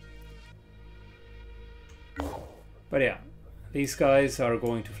 But yeah, these guys are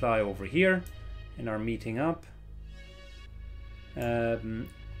going to fly over here and are meeting up.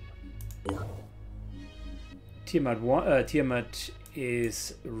 Tiamat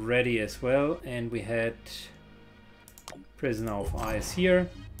is ready as well, and we had Prisoner of Ice here.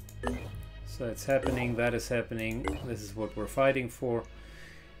 So it's happening, that is happening, this is what we're fighting for.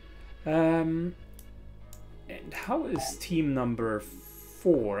 And how is team number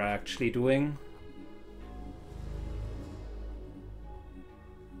 4 actually doing?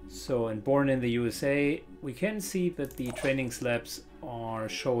 So, and Born in the USA, we can see that the training slabs are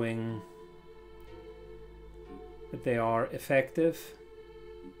showing that they are effective.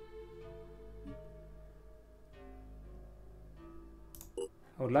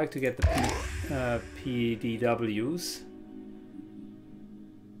 I would like to get the PDWs.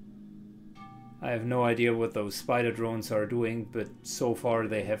 I have no idea what those spider drones are doing, but so far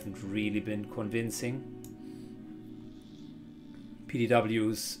they haven't really been convincing.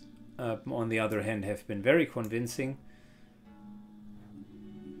 PDWs, on the other hand, have been very convincing.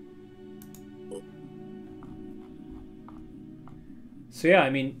 So yeah, I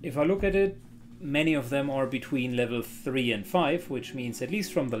mean, if I look at it, many of them are between level 3 and 5, which means, at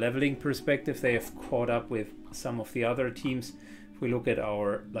least from the leveling perspective, they have caught up with some of the other teams. If we look at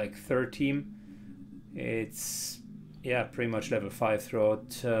our like third team, it's yeah, pretty much level 5 throughout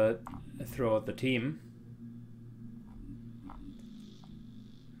the team.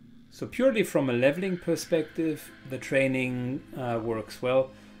 So purely from a leveling perspective, the training works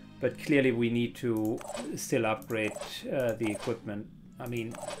well, but clearly we need to still upgrade the equipment. I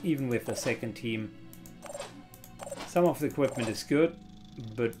mean, even with the second team, some of the equipment is good,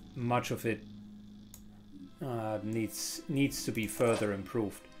 but much of it needs to be further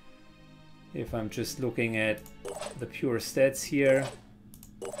improved. If I'm just looking at the pure stats here,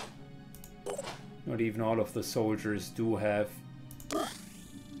 not even all of the soldiers do have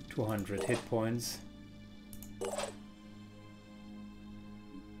 200 hit points.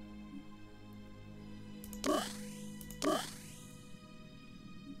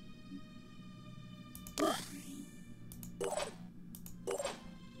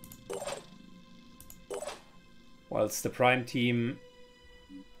 Whilst the prime team,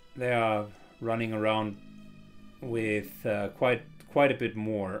 they are running around with quite a bit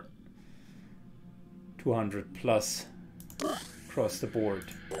more, 200 plus across the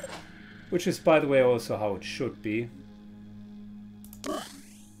board, which is, by the way, also how it should be.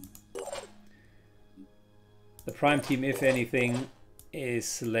 The prime team, if anything,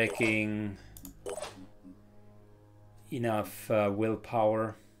 is lacking enough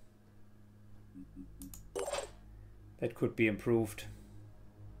willpower. That could be improved.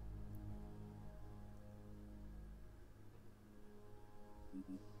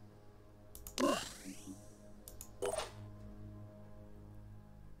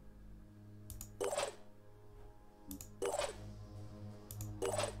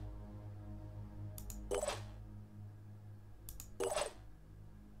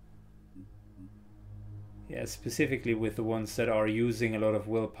 Yeah, specifically with the ones that are using a lot of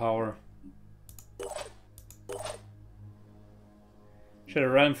willpower. Shadow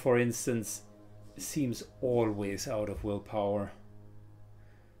Realm, for instance, seems always out of willpower.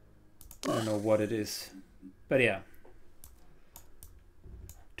 I don't know what it is, but yeah,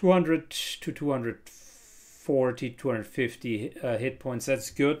 200 to 240, 250 hit points. That's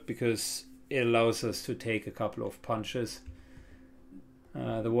good because it allows us to take a couple of punches.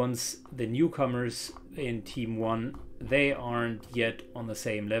 The newcomers in Team 1, they aren't yet on the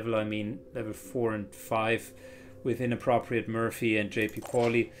same level. I mean, level 4 and 5 with Inappropriate Murphy and JP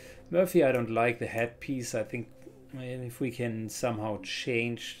Pauly. Murphy, I don't like the headpiece. I think if we can somehow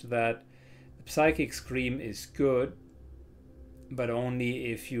change that. The Psychic Scream is good, but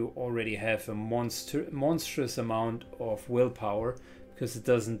only if you already have a monstrous amount of willpower, because it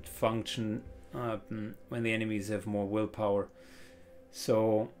doesn't function when the enemies have more willpower.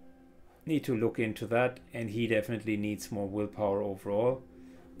 So need to look into that, and he definitely needs more willpower overall.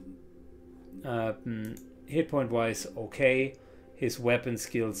 Hit point wise, okay. His weapon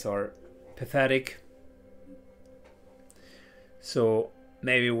skills are pathetic, so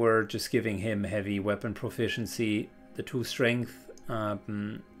maybe we're just giving him heavy weapon proficiency. The 2 strength,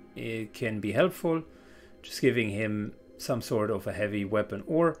 it can be helpful, just giving him some sort of a heavy weapon.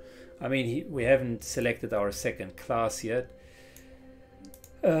 Or, I mean, we haven't selected our second class yet.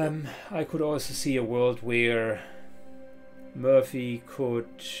 I could also see a world where Murphy could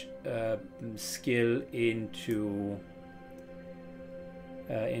skill into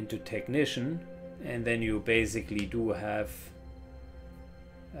technician, and then you basically do have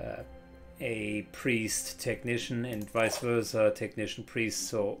a priest technician and vice versa, technician priest.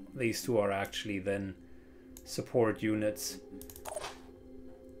 So these two are actually then support units.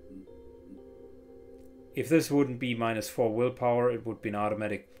 If this wouldn't be -4 willpower, it would be an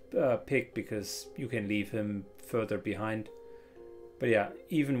automatic pick, because you can leave him further behind. But yeah,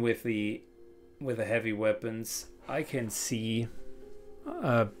 even with the heavy weapons, I can see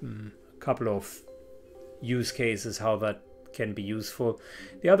a couple of use cases how that can be useful.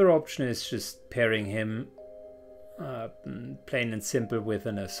 The other option is just pairing him plain and simple with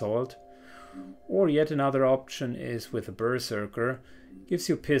an assault. Or yet another option is with a berserker. Gives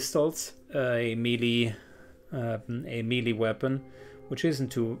you pistols, a melee weapon, which isn't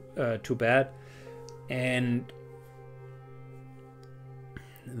too bad, and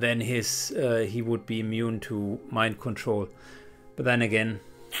then he would be immune to mind control. But then again,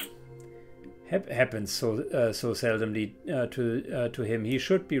 happens so seldomly to him. He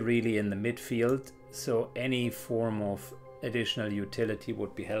should be really in the midfield, so any form of additional utility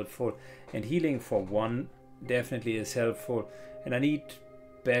would be helpful. And healing for 1 definitely is helpful. And I need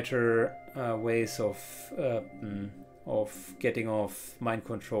better ways of of getting off mind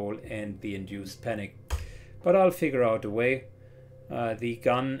control and the induced panic. But I'll figure out a way. The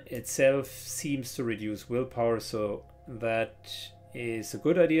gun itself seems to reduce willpower, so that is a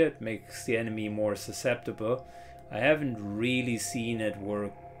good idea. It makes the enemy more susceptible. I haven't really seen it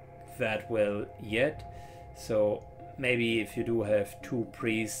work that well yet, so maybe if you do have two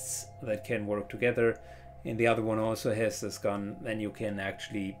priests that can work together and the other one also has this gun, then you can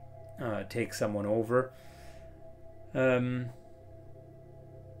actually take someone over.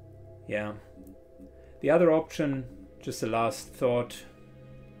 Yeah, the other option, just a last thought,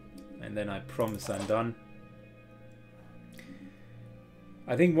 and then I promise I'm done.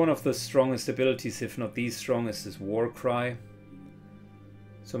 I think one of the strongest abilities, if not the strongest, is War Cry.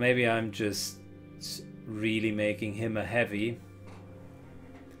 So maybe I'm just really making him a heavy.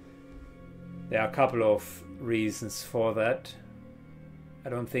 There are a couple of reasons for that. I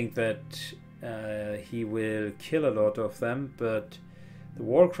don't think that he will kill a lot of them, but the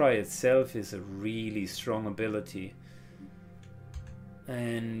War Cry itself is a really strong ability.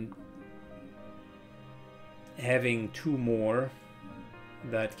 And having two more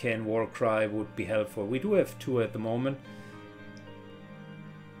that can War Cry would be helpful. We do have two at the moment.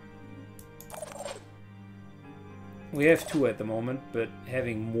 We have two at the moment, but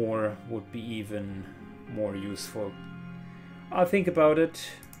having more would be even more useful. I'll think about it.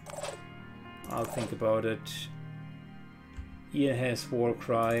 I'll think about it. Ian has War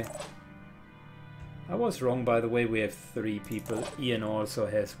Cry. I was wrong, by the way, we have 3 people. Ian also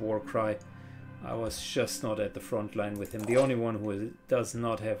has War Cry. I was just not at the front line with him. The only one who does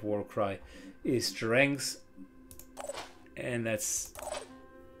not have War Cry is Dranks. And that's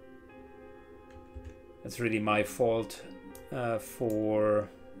really my fault for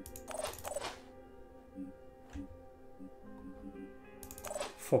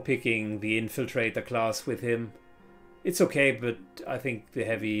picking the Infiltrator class with him. It's okay, but I think the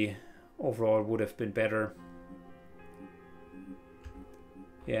heavy overall would have been better.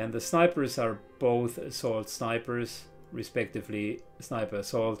 Yeah, and the snipers are both assault snipers, respectively sniper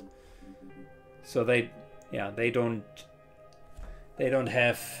assault. So they don't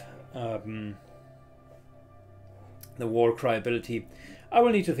have the War Cry ability. I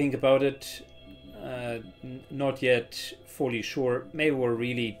will need to think about it. Not yet fully sure. Maybe we're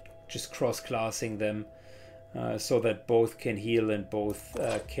really just cross-classing them so that both can heal and both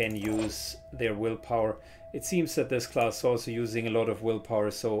can use their willpower. It seems that this class is also using a lot of willpower,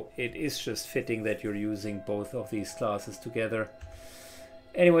 so it is just fitting that you're using both of these classes together.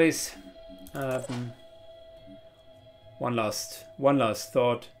 Anyways, one last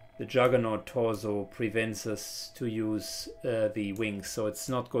thought. The Juggernaut torso prevents us to use the wings, so it's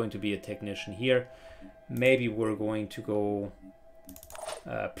not going to be a technician here. Maybe we're going to go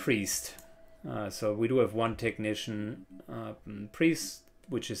priest. So we do have one technician, priest,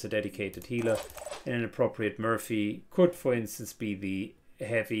 which is a dedicated healer, and an appropriate Murphy could, for instance, be the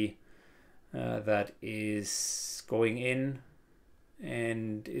heavy that is going in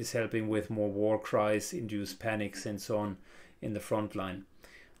and is helping with more war cries, induced panics, and so on in the front line.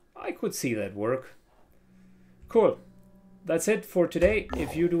 I could see that work. Cool. That's it for today.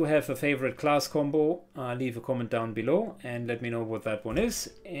 If you do have a favorite class combo, leave a comment down below and let me know what that one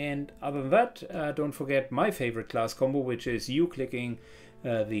is. And other than that, don't forget my favorite class combo, which is you clicking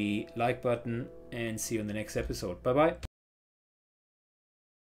the like button, and see you in the next episode. Bye bye.